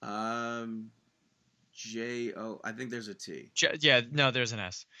 J-O. I think there's a T. Yeah, no, there's an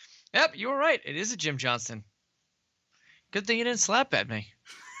S. Yep, you were right. It is a Jim Johnston. Good thing you didn't slap at me.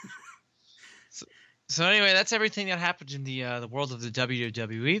 So anyway, that's everything that happened in the world of the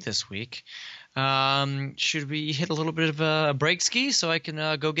WWE this week. Should we hit a little bit of a break ski so I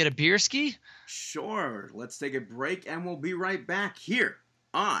can go get a beer ski? Sure. Let's take a break and we'll be right back here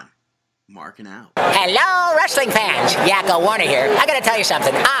on Markin Out. Hello, wrestling fans. Yakko Warner here. I gotta tell you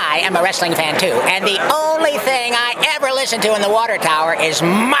something. I am a wrestling fan too, and the only thing I ever listen to in the water tower is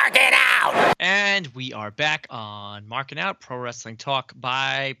Markin Out. And we are back on Markin Out, pro wrestling talk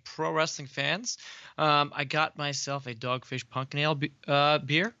by pro wrestling fans. I got myself a Dogfish Pumpkin Ale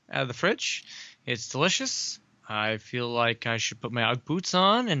beer out of the fridge. It's delicious. I feel like I should put my Ugg boots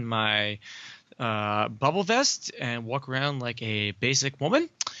on and my bubble vest and walk around like a basic woman.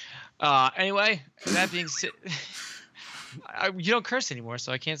 Anyway, that being said, you don't curse anymore,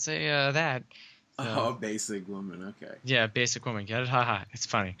 so I can't say that. Oh, basic woman. Okay. Yeah, basic woman. Get it? Haha. It's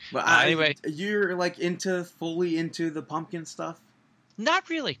funny. But anyway, you're like fully into the pumpkin stuff? Not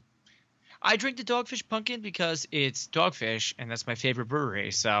really. I drink the Dogfish Pumpkin because it's Dogfish, and that's my favorite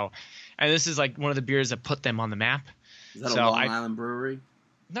brewery. So, and this is like one of the beers that put them on the map. Is that a Long Island brewery?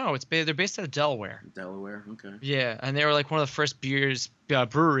 No, they're based out of Delaware. Delaware, okay. Yeah, and they were like one of the first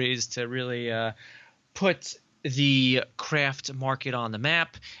breweries to really put the craft market on the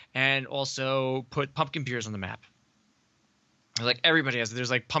map, and also put pumpkin beers on the map. Like everybody has it. There's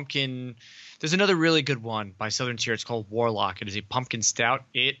like pumpkin. There's another really good one by Southern Tier. It's called Warlock. It is a pumpkin stout.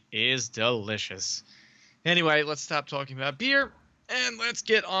 It is delicious. Anyway, let's stop talking about beer. And let's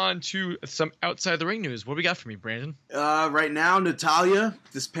get on to some outside the ring news. What do we got for me, Brandon? Right now, Natalya,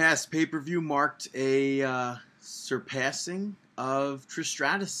 this past pay-per-view marked a surpassing of Trish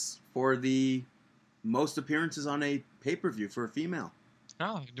Stratus for the most appearances on a pay-per-view for a female.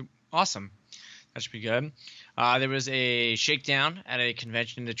 Oh, awesome. That should be good. There was a shakedown at a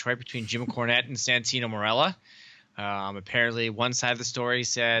convention in Detroit between Jim Cornette and Santino Marella. Apparently, one side of the story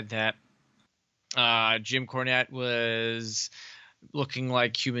said that Jim Cornette was looking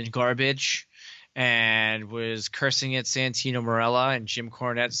like human garbage and was cursing at Santino Marella, and Jim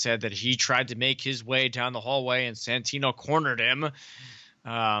Cornette said that he tried to make his way down the hallway and Santino cornered him.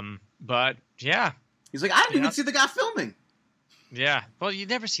 But yeah, he's like, I didn't even see the guy filming. Yeah, well, you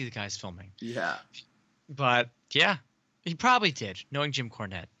never see the guys filming. Yeah, but yeah, he probably did, knowing Jim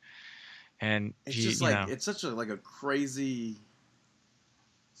Cornette. And it's just like it's such a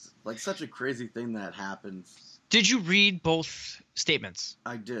such a crazy thing that happens. Did you read both statements?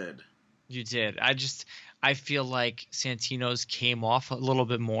 I did. You did. I feel like Santino's came off a little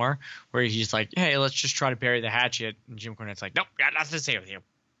bit more, where he's like, hey, let's just try to bury the hatchet. And Jim Cornette's like, nope, got nothing to say with you.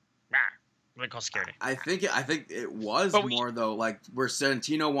 Let me call security. I think it was more, though, like, where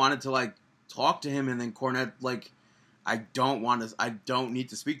Santino wanted to, like, talk to him, and then Cornette, like, I don't need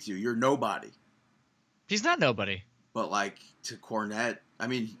to speak to you. You're nobody. He's not nobody. But, like, to Cornette, I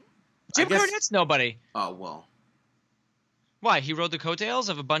mean, Jim Cornette's nobody. Oh, well. Why? He rode the coattails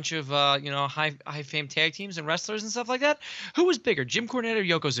of a bunch of high fame tag teams and wrestlers and stuff like that. Who was bigger, Jim Cornette or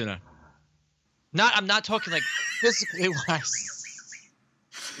Yokozuna? I'm not talking like physically wise.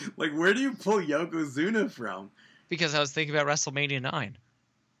 Like, where do you pull Yokozuna from? Because I was thinking about WrestleMania 9.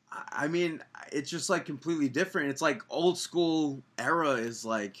 I mean, it's just like completely different. It's like old school era is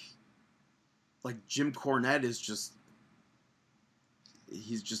like Jim Cornette is just,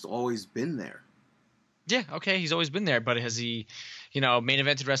 he's just always been there. Yeah, okay, he's always been there, but has he, main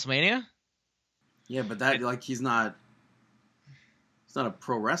evented WrestleMania? Yeah, but that, like, he's not a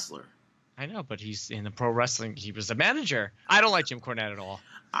pro wrestler. I know, but he's in the pro wrestling. He was a manager. I don't like Jim Cornette at all.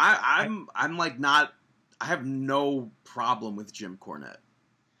 I'm like not. I have no problem with Jim Cornette.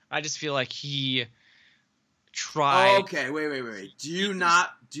 I just feel like he tried. Oh, okay, wait. Do you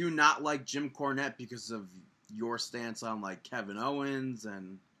not like Jim Cornette because of your stance on like Kevin Owens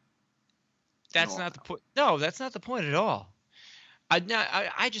and? That's not the point. No, that's not the point at all.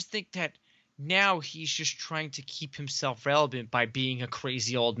 I just think that now he's just trying to keep himself relevant by being a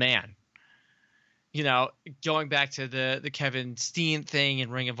crazy old man. You know, going back to the Kevin Steen thing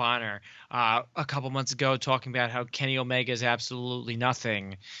in Ring of Honor a couple months ago, talking about how Kenny Omega is absolutely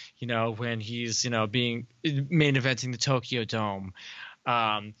nothing, you know, when he's, you know, being main eventing the Tokyo Dome,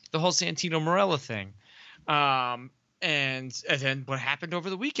 the whole Santino Marella thing. And then what happened over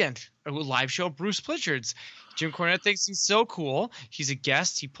the weekend? A live show, Bruce Pritchard's. Jim Cornette thinks he's so cool. He's a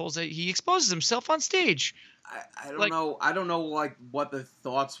guest. He exposes himself on stage. I don't know. I don't know like what the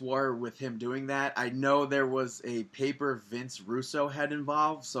thoughts were with him doing that. I know there was a paper Vince Russo had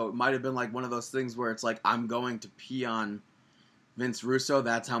involved, so it might have been like one of those things where it's like I'm going to pee on Vince Russo.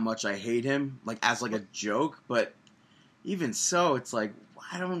 That's how much I hate him, like as like a joke. But even so, it's like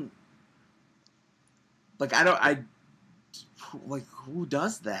I like who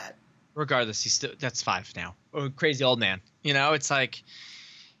does that? Regardless, that's 5 now. Oh, crazy old man. You know, it's like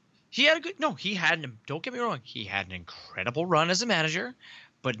don't get me wrong, he had an incredible run as a manager,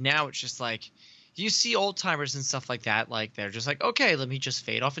 but now it's just like you see old timers and stuff like that, like they're just like, okay, let me just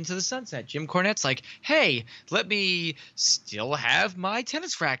fade off into the sunset. Jim Cornette's like, hey, let me still have my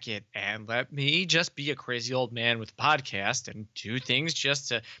tennis racket and let me just be a crazy old man with a podcast and do things just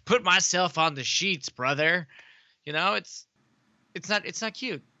to put myself on the sheets, brother. You know, it's not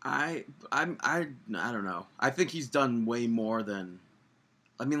cute. I don't know. I think he's done way more than.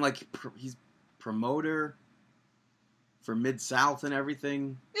 I mean, like he's promoter for Mid-South and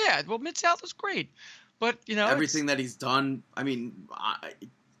everything. Yeah, well, Mid-South was great, but you know everything that he's done. I mean,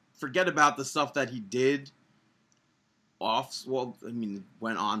 forget about the stuff that he did off. Well, I mean,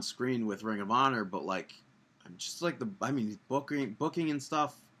 went on screen with Ring of Honor, but like, I'm just like booking and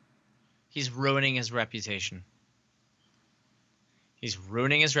stuff. He's ruining his reputation. He's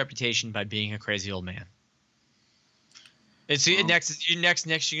ruining his reputation by being a crazy old man. It's next. You're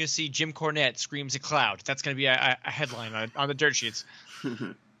gonna see Jim Cornette screams at cloud. That's gonna be a headline on the dirt sheets.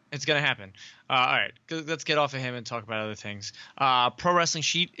 It's gonna happen. All right, let's get off of him and talk about other things. Pro Wrestling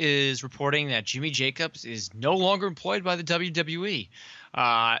Sheet is reporting that Jimmy Jacobs is no longer employed by the WWE.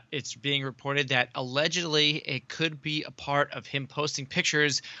 It's being reported that allegedly it could be a part of him posting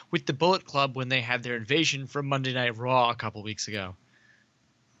pictures with the Bullet Club when they had their invasion from Monday Night Raw a couple weeks ago.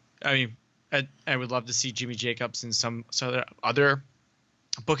 I mean, I would love to see Jimmy Jacobs in some other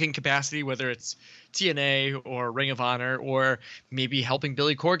booking capacity, whether it's TNA or Ring of Honor or maybe helping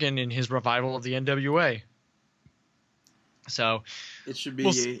Billy Corgan in his revival of the NWA. So it should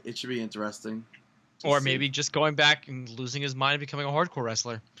be interesting. Or maybe just going back and losing his mind and becoming a hardcore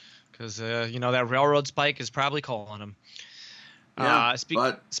wrestler, because that railroad spike is probably calling him. Yeah,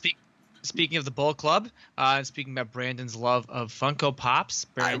 Speaking of the Bullet Club, and speaking about Brandon's love of Funko Pops,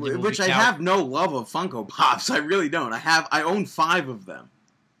 I have no love of Funko Pops. I really don't. I own 5 of them.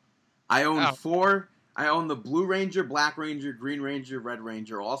 I own 4. I own the Blue Ranger, Black Ranger, Green Ranger, Red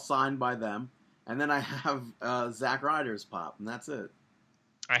Ranger, all signed by them. And then I have Zack Ryder's Pop, and that's it.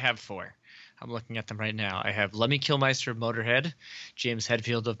 I have 4. I'm looking at them right now. I have Lemmy Kilmister of Motorhead, James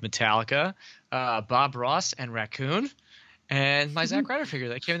Hetfield of Metallica, Bob Ross and Raccoon, and my Zack Ryder figure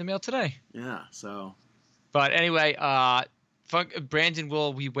that came in the mail today. Yeah, so. But anyway, Brandon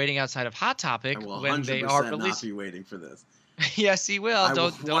will be waiting outside of Hot Topic when they are released. Not be waiting for this. Yes, he will. I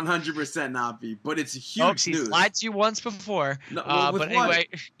will 100% not be, but it's a huge news. He's lied to you once before. No, but anyway,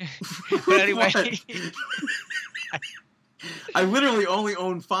 I literally only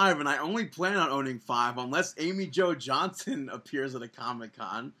own 5, and I only plan on owning 5 unless Amy Jo Johnson appears at a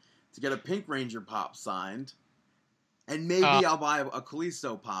Comic-Con to get a Pink Ranger Pop signed. And maybe I'll buy a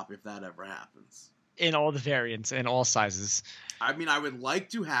Kalisto Pop if that ever happens. In all the variants, in all sizes. I mean, I would like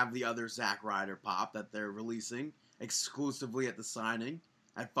to have the other Zack Ryder Pop that they're releasing exclusively at the signing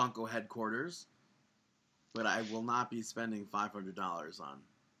at Funko headquarters. But I will not be spending $500 on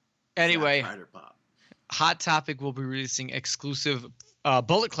Zack Ryder Pop. Hot Topic will be releasing exclusive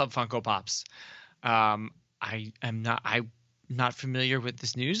Bullet Club Funko Pops. I'm not familiar with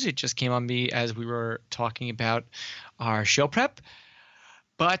this news. It just came on me as we were talking about our show prep,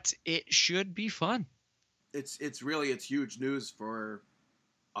 but it should be fun. It's huge news for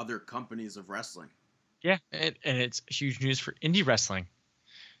other companies of wrestling. Yeah, and it's huge news for indie wrestling.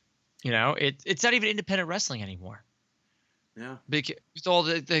 You know, it's not even independent wrestling anymore. Yeah. With all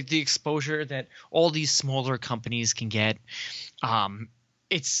the exposure that all these smaller companies can get,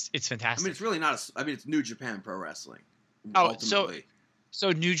 it's I fantastic. mean, it's really not. It's New Japan Pro Wrestling. Oh, Ultimately.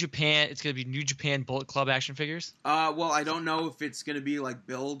 so New Japan, it's gonna be New Japan Bullet Club action figures. Well, I don't know if it's gonna be like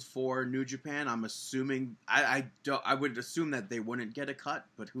billed for New Japan. I'm assuming I don't. I would assume that they wouldn't get a cut,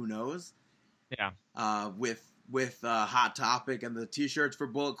 but who knows? Yeah. With Hot Topic and the T-shirts for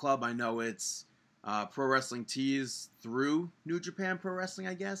Bullet Club, I know it's Pro Wrestling Tees through New Japan Pro Wrestling,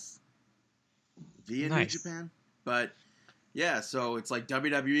 I guess, via Nice. New Japan. But yeah, so it's like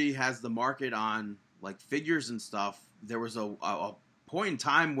WWE has the market on like figures and stuff. There was a point in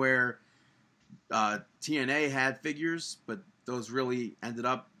time where TNA had figures, but those really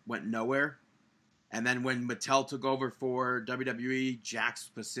went nowhere. And then when Mattel took over for WWE,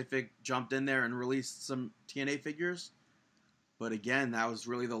 Jakks Pacific jumped in there and released some TNA figures. But again, that was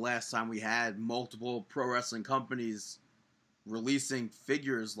really the last time we had multiple pro wrestling companies releasing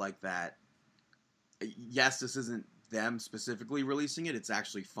figures like that. Yes, this isn't them specifically releasing it. It's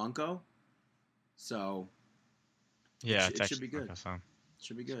actually Funko. So Yeah, it should be good. Funko, so. It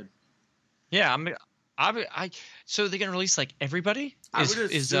should be good. Yeah, so they're gonna release like everybody. I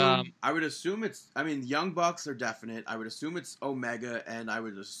would assume it's. I mean, Young Bucks are definite. I would assume it's Omega, and I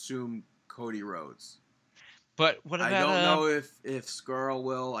would assume Cody Rhodes. But what about? I don't know if Skrull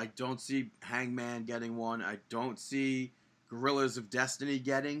will. I don't see Hangman getting one. I don't see Gorillas of Destiny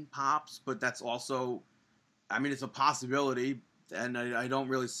getting pops. But that's also, I mean, it's a possibility, and I don't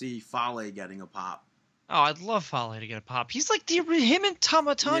really see Fale getting a pop. Oh, I'd love Fale to get a pop. He's like him and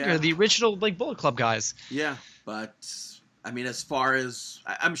Tama Tonga, Yeah. the original like Bullet Club guys. Yeah, but I mean, as far as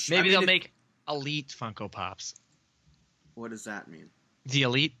I'm sure, Maybe they'll make Elite Funko Pops. What does that mean? The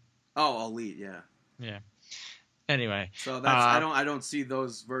Elite. Oh, Elite, yeah. Yeah. Anyway, So that's I don't see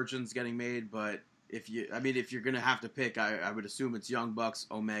those versions getting made, but if you're gonna have to pick, I would assume it's Young Bucks,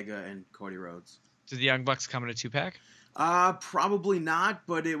 Omega, and Cody Rhodes. do the Young Bucks come in a 2-pack? Probably not,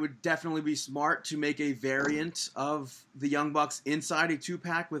 but it would definitely be smart to make a variant of the Young Bucks inside a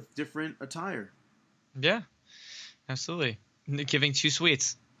 2-pack with different attire. Yeah, absolutely. Giving 2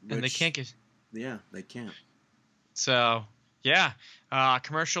 sweets, and they can't give. Yeah, they can't. So yeah,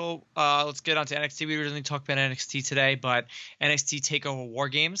 commercial. Let's get on to NXT. We didn't talk about NXT today, but NXT Takeover War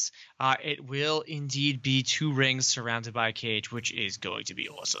Games. It will indeed be 2 rings surrounded by a cage, which is going to be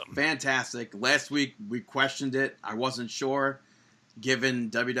awesome. Fantastic. Last week we questioned it. I wasn't sure, given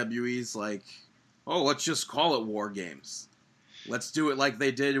WWE's like, oh, let's just call it War Games. Let's do it like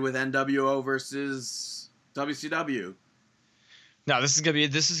they did with NWO versus WCW. No, this is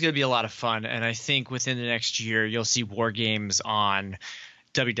gonna be a lot of fun, and I think within the next year you'll see War Games on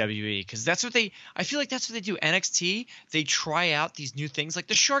WWE because I feel like that's what they do. NXT, they try out these new things like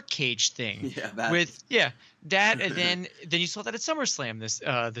the shark cage thing. Yeah, that and then you saw that at SummerSlam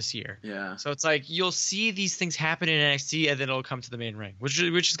this year. Yeah. So it's like you'll see these things happen in NXT and then it'll come to the main ring, which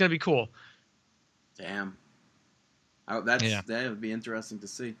is gonna be cool. Damn. That would be interesting to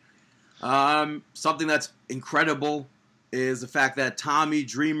see. Something that's incredible is the fact that Tommy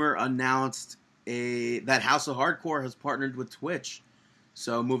Dreamer announced that House of Hardcore has partnered with Twitch.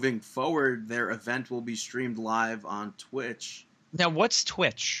 So moving forward, their event will be streamed live on Twitch. Now, what's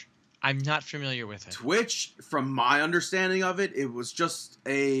Twitch? I'm not familiar with it. Twitch, from my understanding of it, it was just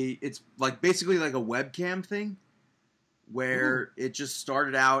it's like basically like a webcam thing where it just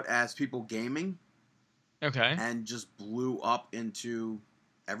started out as people gaming. Okay. And just blew up into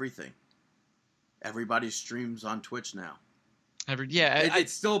everything. Everybody streams on Twitch now.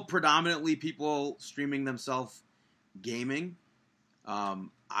 It's still predominantly people streaming themselves gaming.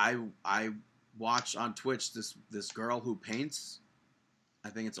 I watch on Twitch this girl who paints. I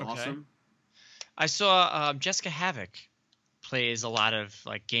think it's awesome. I saw Jessica Havoc plays a lot of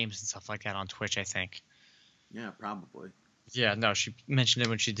like games and stuff like that on Twitch, I think. Yeah, probably. Yeah, no, she mentioned it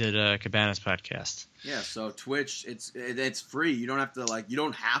when she did Cabana's podcast. Yeah, so Twitch, it's free. You don't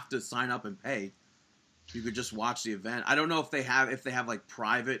have to sign up and pay. You could just watch the event. I don't know if they have like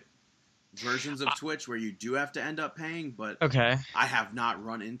private versions of Twitch where you do have to end up paying, but okay. I have not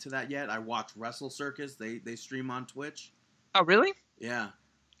run into that yet. I watch Wrestle Circus. They stream on Twitch. Oh, really? Yeah.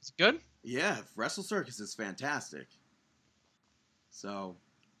 It's good? Yeah, Wrestle Circus is fantastic. So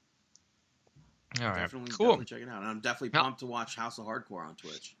all right, definitely check it out. And I'm definitely pumped to watch House of Hardcore on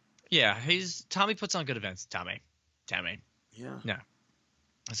Twitch. Yeah, Tommy puts on good events. Tommy. Yeah. No.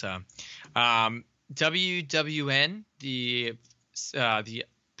 So, WWN, the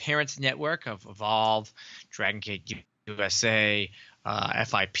parent network of Evolve, Dragon Gate USA,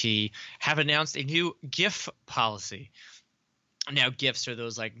 FIP, have announced a new GIF policy. Now, GIFs are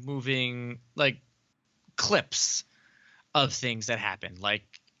those like moving like clips of things that happen. Like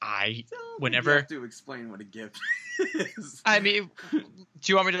You whenever have to explain what a GIF is. I mean, do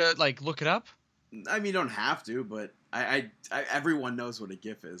you want me to like look it up? I mean, you don't have to, but I everyone knows what a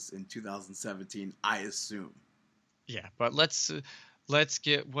GIF is in 2017. I assume. Yeah, but let's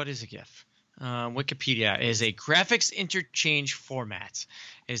get what is a GIF? Wikipedia is a graphics interchange format.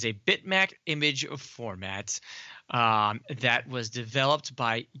 It is a bitmap image format that was developed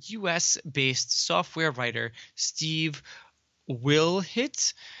by U.S.-based software writer Steve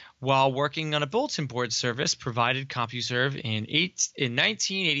Wilhite while working on a bulletin board service provided CompuServe in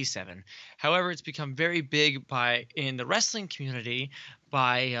 1987. However, it's become very big in the wrestling community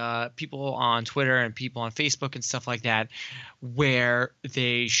by people on Twitter and people on Facebook and stuff like that, where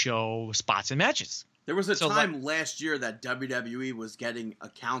they show spots and matches. There was a time last year that WWE was getting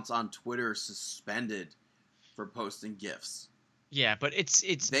accounts on Twitter suspended for posting GIFs. Yeah, but it's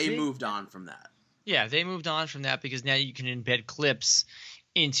they moved on from that. Yeah, they moved on from that because now you can embed clips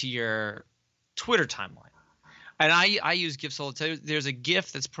into your Twitter timeline. And I use GIFs all the time. There's a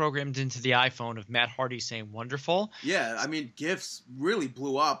GIF that's programmed into the iPhone of Matt Hardy saying "wonderful." Yeah, I mean, GIFs really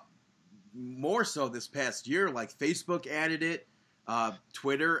blew up more so this past year. Like Facebook added it,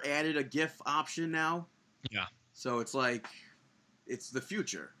 Twitter added a GIF option now. Yeah. So it's like, it's the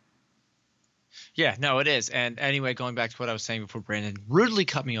future. Yeah, no, it is. And anyway, going back to what I was saying before Brandon rudely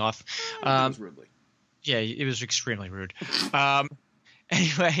cut me off. It was rudely. Yeah, it was extremely rude.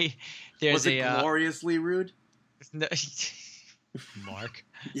 Anyway, there's was it gloriously rude? No, Mark.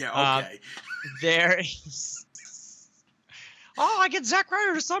 Yeah, okay. There is. Oh, I get Zack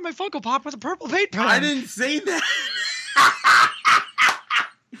Ryder to sign my Funko Pop with a purple paint pen. I didn't say that.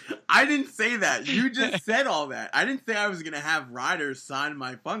 I didn't say that. You just said all that. I didn't say I was going to have Ryder sign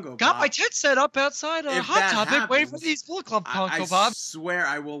my Funko Pop. Got my tent set up outside Hot Topic waiting for these Bullet Club Funko Pops. I swear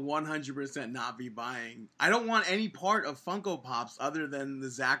I will 100% not be buying. I don't want any part of Funko Pops other than the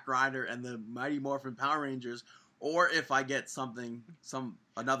Zack Ryder and the Mighty Morphin Power Rangers, or if I get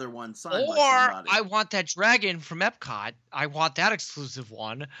another one signed by somebody. Or I want that dragon from Epcot. I want that exclusive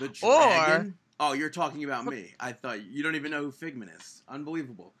one. The dragon? Oh, you're talking about me. I thought you don't even know who Figment is.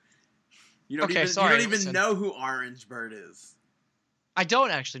 Unbelievable. You don't even know who Orange Bird is. I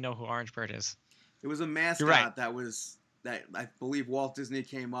don't actually know who Orange Bird is. It was a mascot that I believe Walt Disney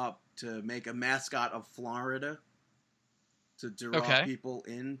came up to make a mascot of Florida to draw people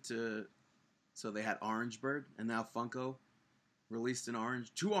into. So they had Orange Bird, and now Funko released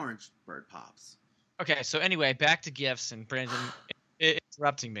two Orange Bird Pops. Okay, so anyway, back to GIFs and Brandon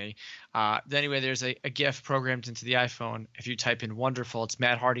interrupting me. Anyway, there's a GIF programmed into the iPhone. If you type in "wonderful," it's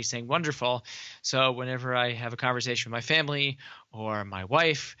Matt Hardy saying "wonderful." So whenever I have a conversation with my family or my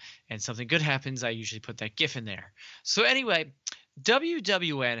wife and something good happens, I usually put that GIF in there. So anyway,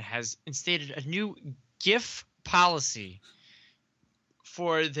 WWN has instated a new GIF policy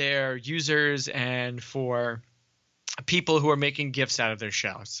for their users and for people who are making GIFs out of their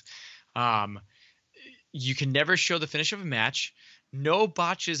shows. You can never show the finish of a match. No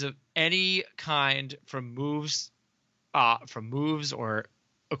botches of any kind from moves or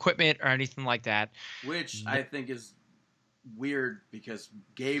equipment or anything like that. Which I think is weird because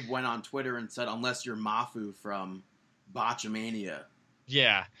Gabe went on Twitter and said, unless you're Mafu from Botchamania.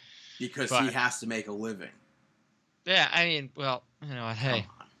 Yeah. Because he has to make a living. Yeah, I mean, well, you know what, hey.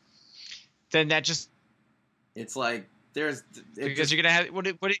 Then that just... It's like, because you're going to have... What do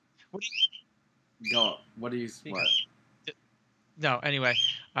you... Go. What? No, anyway.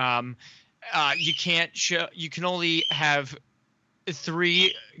 You can't show... You can only have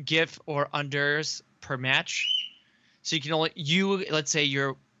 3 GIF or unders per match. So you can only... let's say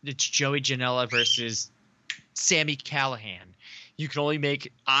it's Joey Janela versus Sami Callihan.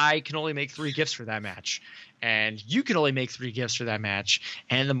 I can only make 3 GIFs for that match. And you can only make 3 GIFs for that match.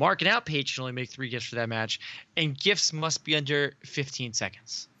 And the Markin Out page can only make 3 GIFs for that match. And GIFs must be under 15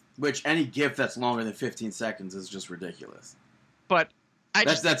 seconds. Which any GIF that's longer than 15 seconds is just ridiculous. But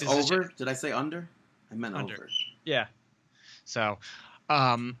that's over? Did I say under? I meant over. Yeah. So,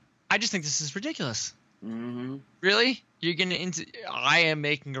 I just think this is ridiculous. Mm-hmm. Really? I am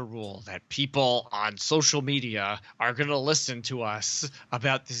making a rule that people on social media are going to listen to us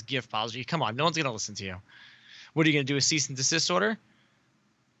about this GIF policy. Come on, no one's going to listen to you. What are you going to do, a cease and desist order?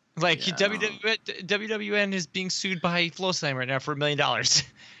 Like, WWN is being sued by FlowSlam right now for $1 million.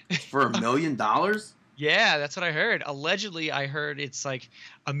 For $1 million? Yeah, that's what I heard. Allegedly, I heard it's like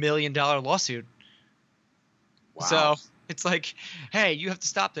 $1 million lawsuit. Wow. So it's like, hey, you have to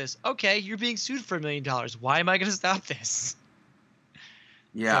stop this. Okay, you're being sued for $1 million. Why am I going to stop this?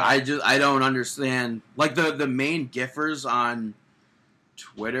 Yeah, I don't understand. Like the main GIFers on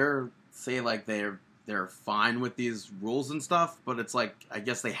Twitter say like they're they're fine with these rules and stuff, but it's like I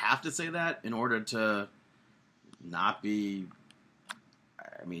guess they have to say that in order to not be,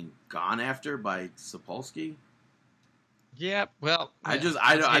 gone after by Sapolsky. Yeah, well, I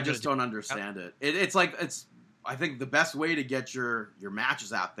just don't understand it. It's like I think the best way to get your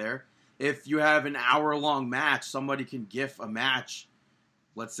matches out there, if you have an hour-long match, somebody can GIF a match,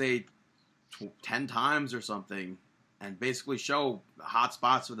 let's say 10 times or something, and basically show hot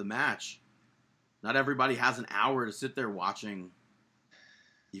spots for the match. Not everybody has an hour to sit there watching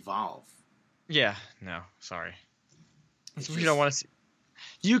Evolve. Yeah, no, sorry. We don't want to see.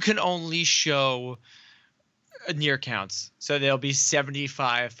 You can only show near counts, so there'll be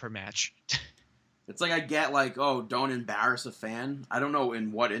 75 per match. It's like I get like, oh, don't embarrass a fan. I don't know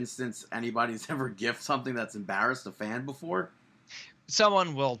in what instance anybody's ever gifted something that's embarrassed a fan before.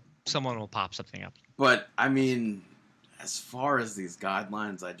 Someone will pop something up. But I mean, as far as these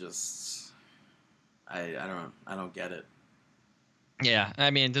guidelines, I don't get it. Yeah,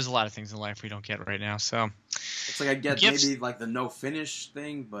 I mean, there's a lot of things in life we don't get right now. So it's like I get maybe like the no finish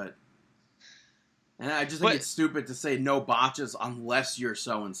thing, and I just think it's stupid to say no botches unless you're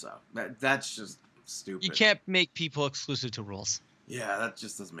so and so. That's just stupid. You can't make people exclusive to rules. Yeah, that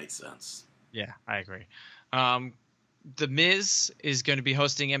just doesn't make sense. Yeah, I agree. The Miz is going to be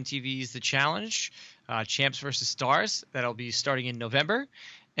hosting MTV's The Challenge, Champs vs. Stars. That'll be starting in November.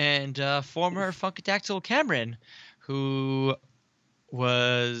 And former Funkadactyl Cameron, who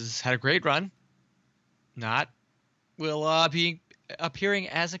had a great run, will be appearing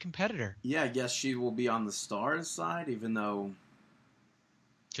as a competitor. Yeah, I guess she will be on the Stars side, even though...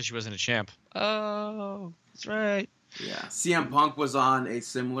 Because she wasn't a champ. Oh, that's right. Yeah, CM Punk was on a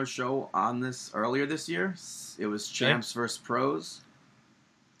similar show on this earlier this year. It was Champs vs. Pros.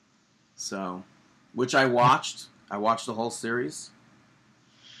 So, which I watched. I watched the whole series.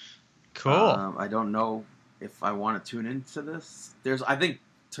 Cool. I don't know if I want to tune into this. I think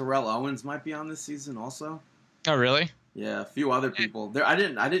Terrell Owens might be on this season also. Oh, really? Yeah, a few other people. I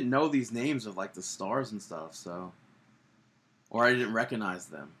didn't know these names of like the stars and stuff, or I didn't recognize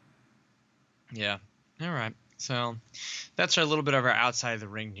them. Yeah. All right. So that's a little bit of our outside of the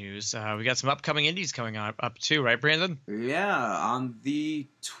ring news. We got some upcoming indies coming up too, right, Brandon? Yeah, on the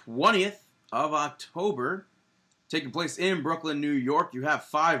 20th of October, taking place in Brooklyn, New York, you have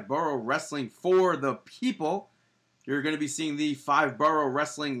Five Borough Wrestling for the People. You're going to be seeing the Five Borough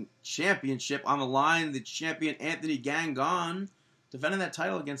Wrestling Championship on the line. The champion Anthony Gangon defending that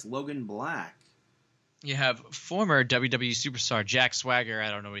title against Logan Black. You have former WWE superstar Jack Swagger, I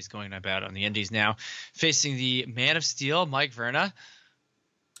don't know what he's going about on the indies now, facing the Man of Steel, Mike Verna.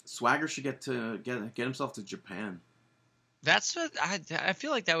 Swagger should get himself to Japan. That's what I feel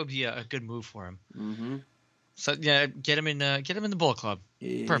like that would be a good move for him. Mm-hmm. So yeah, get him in the Bullet Club.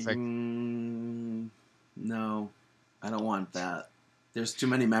 Perfect. No, I don't want that. There's too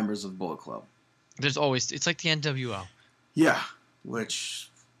many members of Bullet Club. It's like the NWO. Yeah,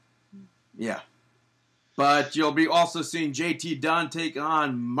 But you'll be also seeing JT Dunn take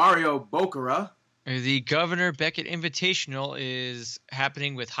on Mario Bokara. The Governor Beckett Invitational is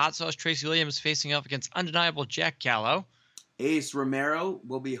happening with Hot Sauce Tracy Williams facing off against Undeniable Jack Gallo. Ace Romero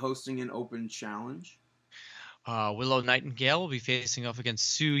will be hosting an open challenge. Willow Nightingale will be facing off against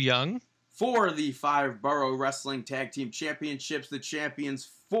Sue Young. For the Five Borough Wrestling Tag Team Championships, the Champions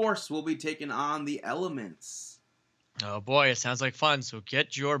Force will be taking on the Elements. Oh boy, it sounds like fun. So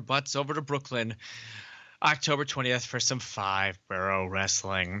get your butts over to Brooklyn October 20th for some Five Borough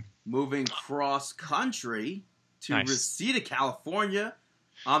Wrestling. Moving cross-country to Reseda, California.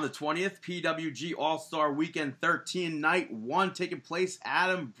 On the 20th, PWG All-Star Weekend 13, Night 1 taking place.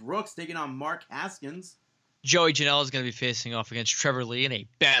 Adam Brooks taking on Mark Haskins. Joey Janela is going to be facing off against Trevor Lee in a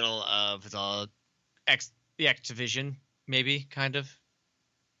battle of the X Division, maybe, kind of.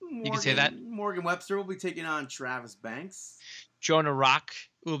 You can say that. Morgan Webster will be taking on Travis Banks. Jonah Rock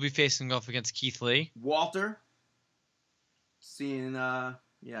will be facing off against Keith Lee. Walter. I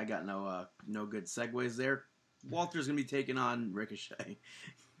got no good segues there. Walter's going to be taking on Ricochet.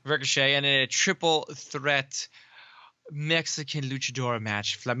 And in a triple threat Mexican luchador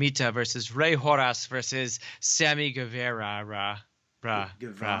match, Flamita versus Rey Horas versus Sammy Guevara.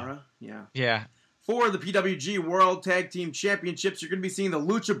 Guevara? Yeah. Yeah. For the PWG World Tag Team Championships, you're going to be seeing the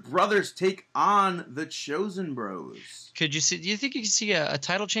Lucha Brothers take on the Chosen Bros. Do you think you can see a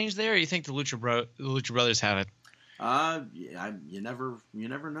title change there, or you think the Lucha Brothers have it? You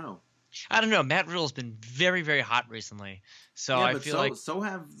never know. I don't know. Matt Riddle's been very, very hot recently, so I feel like so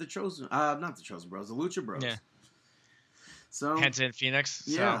have the Chosen, not the Chosen Bros, the Lucha Bros. Yeah. So Penta and Phoenix.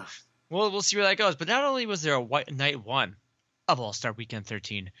 Yeah. So we'll see where that goes. But not only was there a night 1 of All-Star Weekend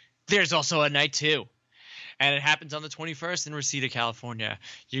 13, There's also a night 2. And it happens on the 21st in Reseda, California.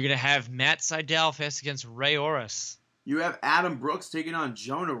 You're going to have Matt Sydal face against Ray Orris. You have Adam Brooks taking on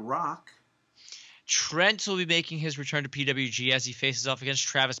Jonah Rock. Trent will be making his return to PWG as he faces off against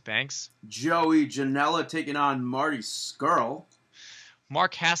Travis Banks. Joey Janela taking on Marty Scurll.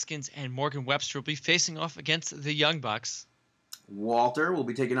 Mark Haskins and Morgan Webster will be facing off against the Young Bucks. Walter will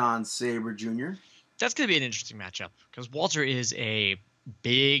be taking on Sabre Jr. That's going to be an interesting matchup because Walter is a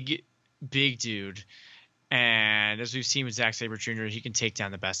big dude. And as we've seen with Zack Sabre Jr., he can take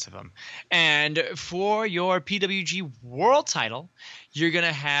down the best of them. And for your PWG World title, you're going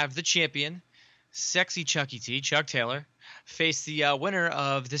to have the champion, Sexy Chucky T, Chuck Taylor, face the winner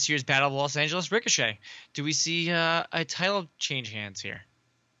of this year's Battle of Los Angeles, Ricochet. Do we see a title change hands here?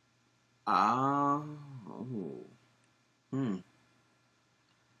 I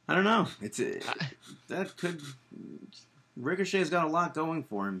don't know. That could. Ricochet's got a lot going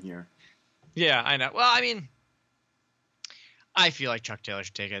for him here. Yeah, I know. Well, I mean, I feel like Chuck Taylor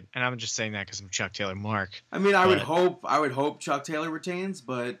should take it, and I'm just saying that because I'm Chuck Taylor Mark. I mean, I would hope Chuck Taylor retains,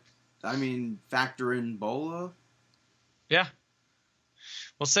 but I mean, factor in Bola. Yeah,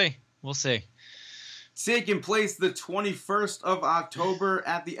 we'll see. Taking place the 21st of October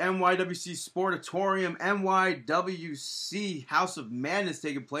at the NYWC Sportatorium. NYWC House of Madness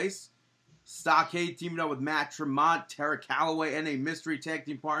taking place. Stockade teaming up with Matt Tremont, Tara Calloway, and a mystery tag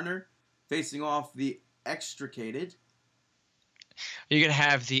team partner facing off the Extricated. You're going to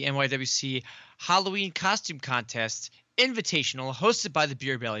have the NYWC Halloween Costume Contest Invitational hosted by the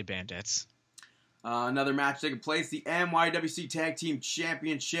Beer Belly Bandits. Another match taking place. The NYWC Tag Team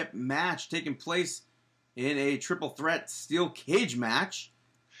Championship match taking place in a triple threat steel cage match.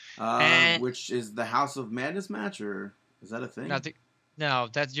 Which is the House of Madness match, or is that a thing? No,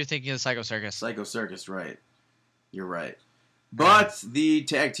 you're thinking of the Psycho Circus. Psycho Circus, right. You're right. But the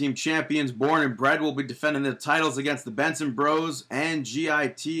tag team champions, Born and Bred, will be defending their titles against the Benson Bros and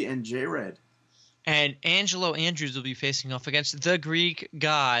GIT and J-Red. And Angelo Andrews will be facing off against the Greek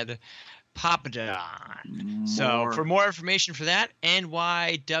god, Papadon. So for more information for that,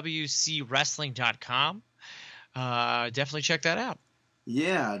 nywcwrestling.com. Definitely check that out.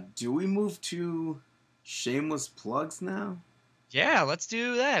 Yeah. Do we move to shameless plugs now? Yeah, let's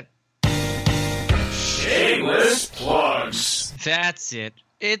do that. Shameless plugs. That's it.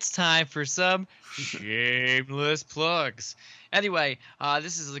 It's time for some shameless plugs. Anyway,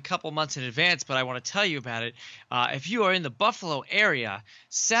 this is a couple months in advance, but I want to tell you about it. If you are in the Buffalo area,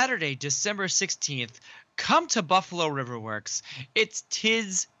 Saturday, December 16th, come to Buffalo Riverworks. It's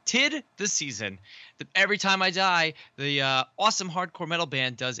Tid the Season. Every Time I Die, the awesome hardcore metal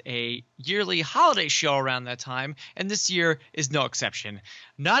band does a yearly holiday show around that time, and this year is no exception.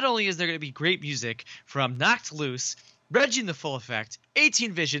 Not only is there going to be great music from Knocked Loose, Reggie in the Full Effect,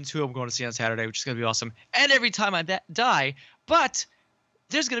 18 Visions, who I'm going to see on Saturday, which is going to be awesome, and Every Time I Die, but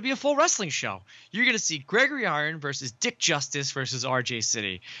there's going to be a full wrestling show. You're going to see Gregory Iron versus Dick Justice versus RJ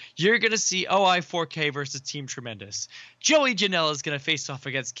City. You're going to see OI4K versus Team Tremendous. Joey Janela is going to face off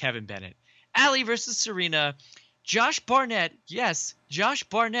against Kevin Bennett. Allie versus Serena. Josh Barnett, yes, Josh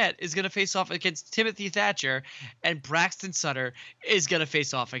Barnett is going to face off against Timothy Thatcher, and Braxton Sutter is going to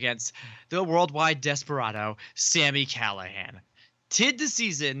face off against the worldwide desperado, Sami Callihan. Tid the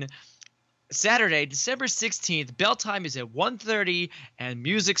Season, Saturday, December 16th. Bell time is at 1:30, and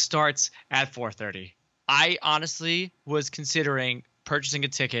music starts at 4:30. I honestly was considering purchasing a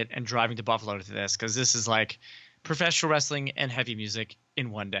ticket and driving to Buffalo to this, because this is like professional wrestling and heavy music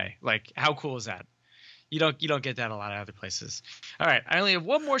in one day. Like, how cool is that? You don't get that a lot of other places. All right, I only have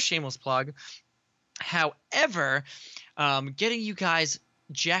one more shameless plug. However, getting you guys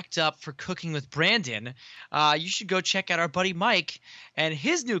jacked up for cooking with Brandon, you should go check out our buddy Mike and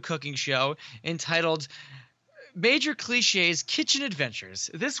his new cooking show entitled Major Cliches Kitchen Adventures.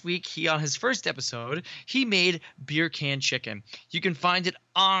 This week, on his first episode, he made beer can chicken. You can find it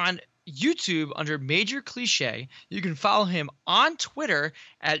on YouTube under Major Cliche. You can follow him on Twitter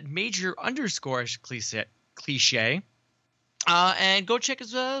at Major_Cliche. And go check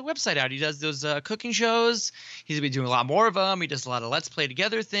his website out. He does those cooking shows. He's going to be doing a lot more of them. He does a lot of Let's Play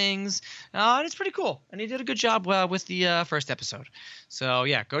Together things. And it's pretty cool. And he did a good job with the first episode. So,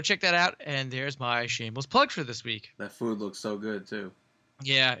 yeah, go check that out. And there's my shameless plug for this week. That food looks so good, too.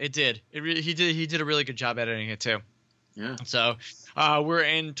 Yeah, it did. He did a really good job editing it, too. Yeah. So we're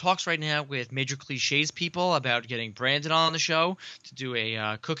in talks right now with Major Cliches people about getting Brandon on the show to do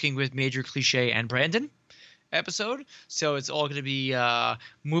a Cooking with Major Cliche and Brandon episode. So it's all going to be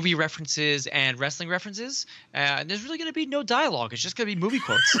movie references and wrestling references. And there's really going to be no dialogue. It's just going to be movie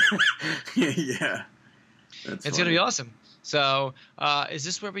quotes. Yeah. It's going to be awesome. So, is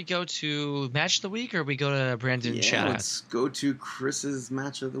this where we go to match of the week, or we go to Brandon shoutouts? Let's go to Chris's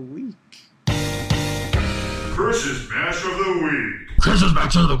match of the week. Chris's match of the week. Chris's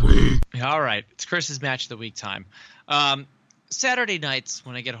match of the week. All right, it's Chris's match of the week time. Saturday nights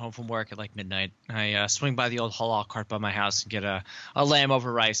when I get home from work at like midnight, I swing by the old halal cart by my house and get a lamb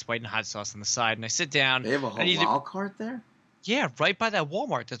over rice, white and hot sauce on the side, and I sit down. They have a halal cart there? Yeah, right by that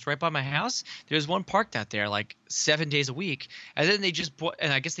Walmart that's right by my house. There's one parked out there like 7 days a week. And then they just bought –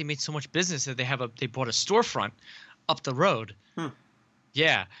 and I guess they made so much business that they bought a storefront up the road.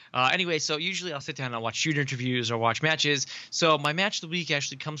 Yeah. Anyway, so usually I'll sit down and I'll watch shoot interviews or watch matches. So my match of the week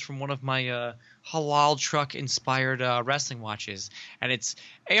actually comes from one of my halal truck-inspired wrestling watches. And it's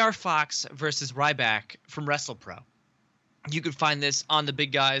AR Fox versus Ryback from WrestlePro. You can find this on the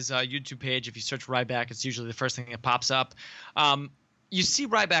Big Guys YouTube page. If you search Ryback, it's usually the first thing that pops up. You see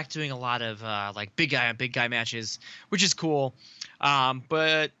Ryback doing a lot of like big guy on big guy matches, which is cool.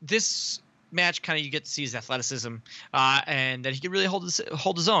 But this match kind of you get to see his athleticism and that he can really hold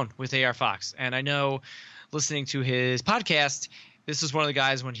his own with AR Fox. And I know listening to his podcast, this was one of the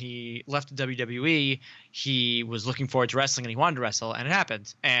guys when he left the WWE, he was looking forward to wrestling and he wanted to wrestle, and it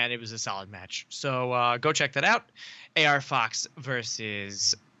happened. And it was a solid match. So go check that out. AR Fox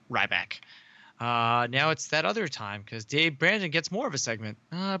versus Ryback. Now it's that other time because Brandon gets more of a segment.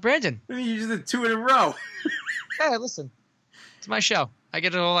 Brandon. You just did 2 in a row. Hey, listen. It's my show. I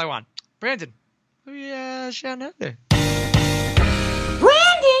get it all I want. Brandon. Who you shouting out there?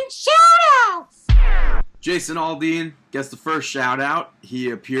 Brandon shoutouts! Jason Aldean gets the first shout out.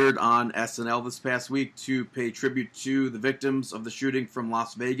 He appeared on SNL this past week to pay tribute to the victims of the shooting from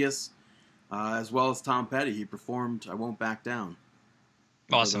Las Vegas. As well as Tom Petty. He performed I Won't Back Down.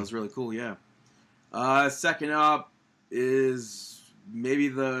 Awesome. That was really cool, yeah. Second up is maybe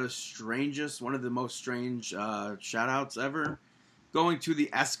the strangest, one of the most strange shout-outs ever. Going to the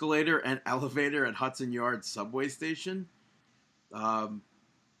escalator and elevator at Hudson Yards subway station.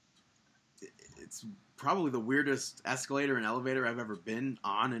 It's probably the weirdest escalator and elevator I've ever been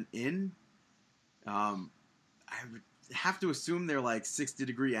on and in. I would have to assume they're like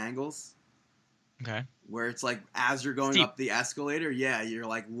 60-degree angles. Okay. Where it's like as you're going up the escalator, you're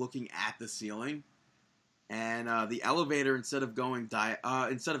like looking at the ceiling, and the elevator instead of going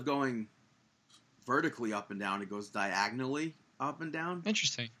vertically up and down, it goes diagonally up and down.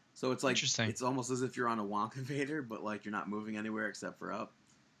 Interesting. So it's like it's almost as if you're on a Wonkovator, but like you're not moving anywhere except for up.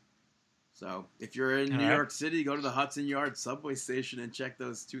 So if you're in New York City, go to the Hudson Yards subway station and check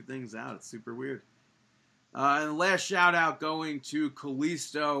those two things out. It's super weird. And the last shout out going to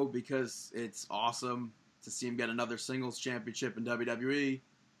Kalisto because it's awesome to see him get another singles championship in WWE.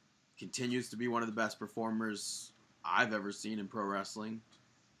 Continues to be one of the best performers I've ever seen in pro wrestling.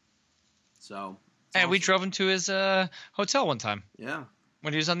 So, and we drove him to his hotel one time. Yeah.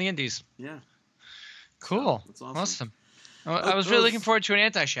 When he was on the Indies. Yeah. Cool. So, that's awesome. I was really looking forward to an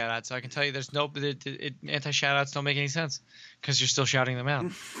anti-shout out, so I can tell you there's anti-shout outs don't make any sense because you're still shouting them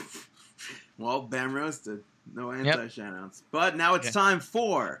out. Well, Bam roasted. No anti-shout-outs. But now it's time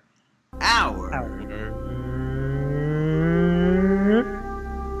for our...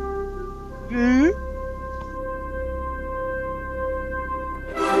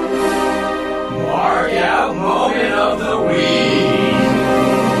 Mark Out Moment of the Week.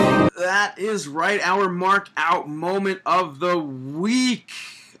 That is right, our Mark Out Moment of the Week.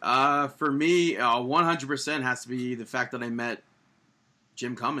 For me, 100% has to be the fact that I met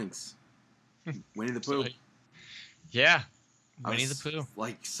Jim Cummings. Winnie the Pooh. Yeah. Winnie the Pooh.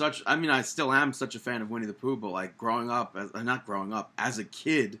 I still am such a fan of Winnie the Pooh, but like as a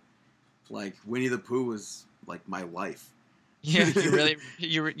kid, like Winnie the Pooh was like my life. Yeah,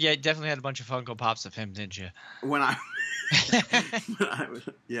 you definitely had a bunch of Funko Pops of him, didn't you?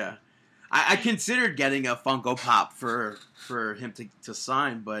 I considered getting a Funko Pop for him to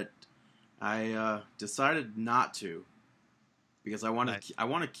sign, but I decided not to. Because I want to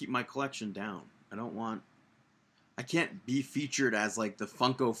keep my collection down. I can't be featured as like the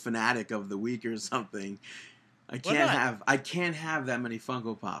Funko fanatic of the week or something. I can't have that many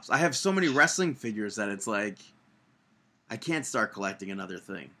Funko Pops. I have so many wrestling figures that it's like I can't start collecting another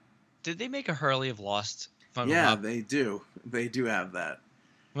thing. Did they make a Hurley of Lost Funko Pop? Yeah, they do. They do have that.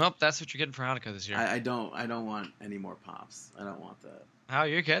 Well, that's what you're getting for Hanukkah this year. I don't want any more Pops. I don't want that. Oh,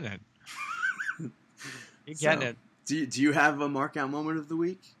 you're getting it. You're getting it. Do you have a Mark Out Moment of the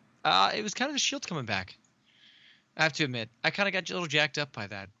week? It was kind of the Shield coming back. I have to admit, I kind of got a little jacked up by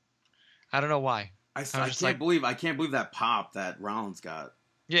that. I don't know why. I can't believe that pop that Rollins got.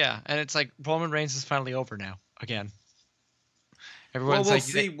 Yeah, and it's like Roman Reigns is finally over now again.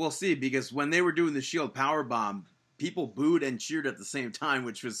 We'll see because when they were doing the Shield Powerbomb, people booed and cheered at the same time,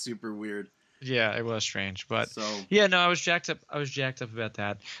 which was super weird. Yeah, it was strange, but So yeah, no, I was jacked up about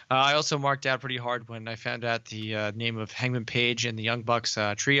that. I also marked out pretty hard when I found out the name of Hangman Page and the Young Bucks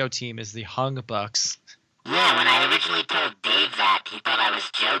trio team is the Hung Bucks. Yeah, when I originally told Dave that, he thought I was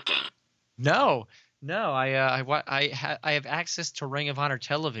joking. No, I have access to Ring of Honor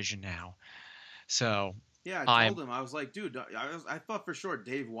television now, so yeah, I told him, I was like, dude, I thought for sure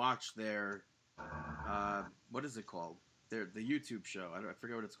Dave watched their, what is it called? The YouTube show. I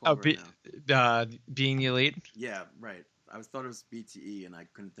forget what it's called now. Being the Elite. Yeah, right. I thought it was BTE, and I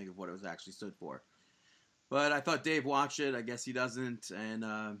couldn't think of what it was actually stood for. But I thought Dave watched it. I guess he doesn't,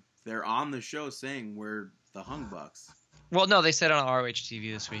 and they're on the show saying we're the Hung Bucks. Well, no, they said it on ROH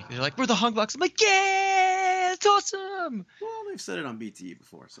TV this week. They're like, we're the Hung Bucks. I'm like, yeah, it's awesome. Well, they've said it on BTE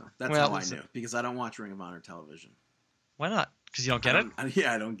before, so that's how I knew, because I don't watch Ring of Honor television. Why not? Because you don't get it?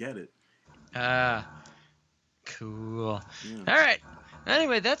 Yeah, I don't get it. Cool. Yeah. All right.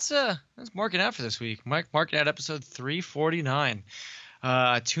 Anyway, that's Marking Out for this week. Marking Out episode 349.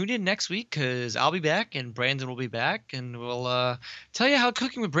 Tune in next week because I'll be back and Brandon will be back, and we'll tell you how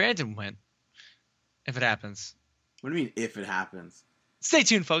Cooking with Brandon went, if it happens. What do you mean, if it happens? Stay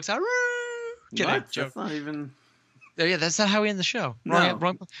tuned, folks. What? That's not even... Oh, yeah, that's not how we end the show.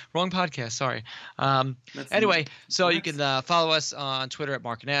 Wrong podcast. Sorry. Anyway, so you can follow us on Twitter at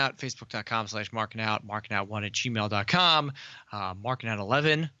Markin Out, Facebook.com/MarkinOut, MarkinOut1@gmail.com,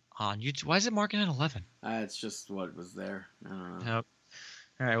 MarkinOut11 on YouTube. Why is it Markin Out 11? It's just what was there. I don't know. Nope.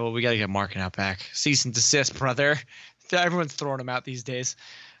 All right, well, we got to get Markin Out back. Cease and desist, brother. Everyone's throwing him out these days.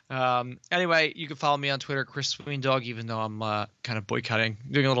 Anyway, you can follow me on Twitter, Chris Sweendog, even though I'm kind of boycotting,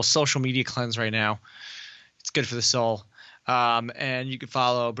 doing a little social media cleanse right now. It's good for the soul. And you can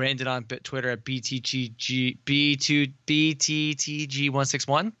follow Brandon on Twitter at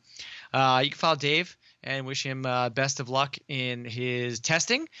BTTG161. You can follow Dave and wish him best of luck in his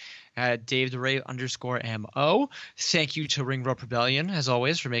testing at DaveTheRave_MO. Thank you to Ring Rope Rebellion, as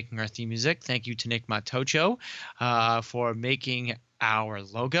always, for making our theme music. Thank you to Nick Matocho for making our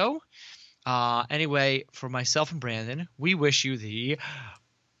logo. Anyway, for myself and Brandon, we wish you the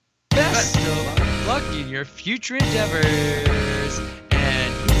best of luck in your future endeavors,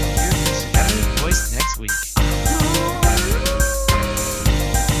 and you'll hear his voice next week.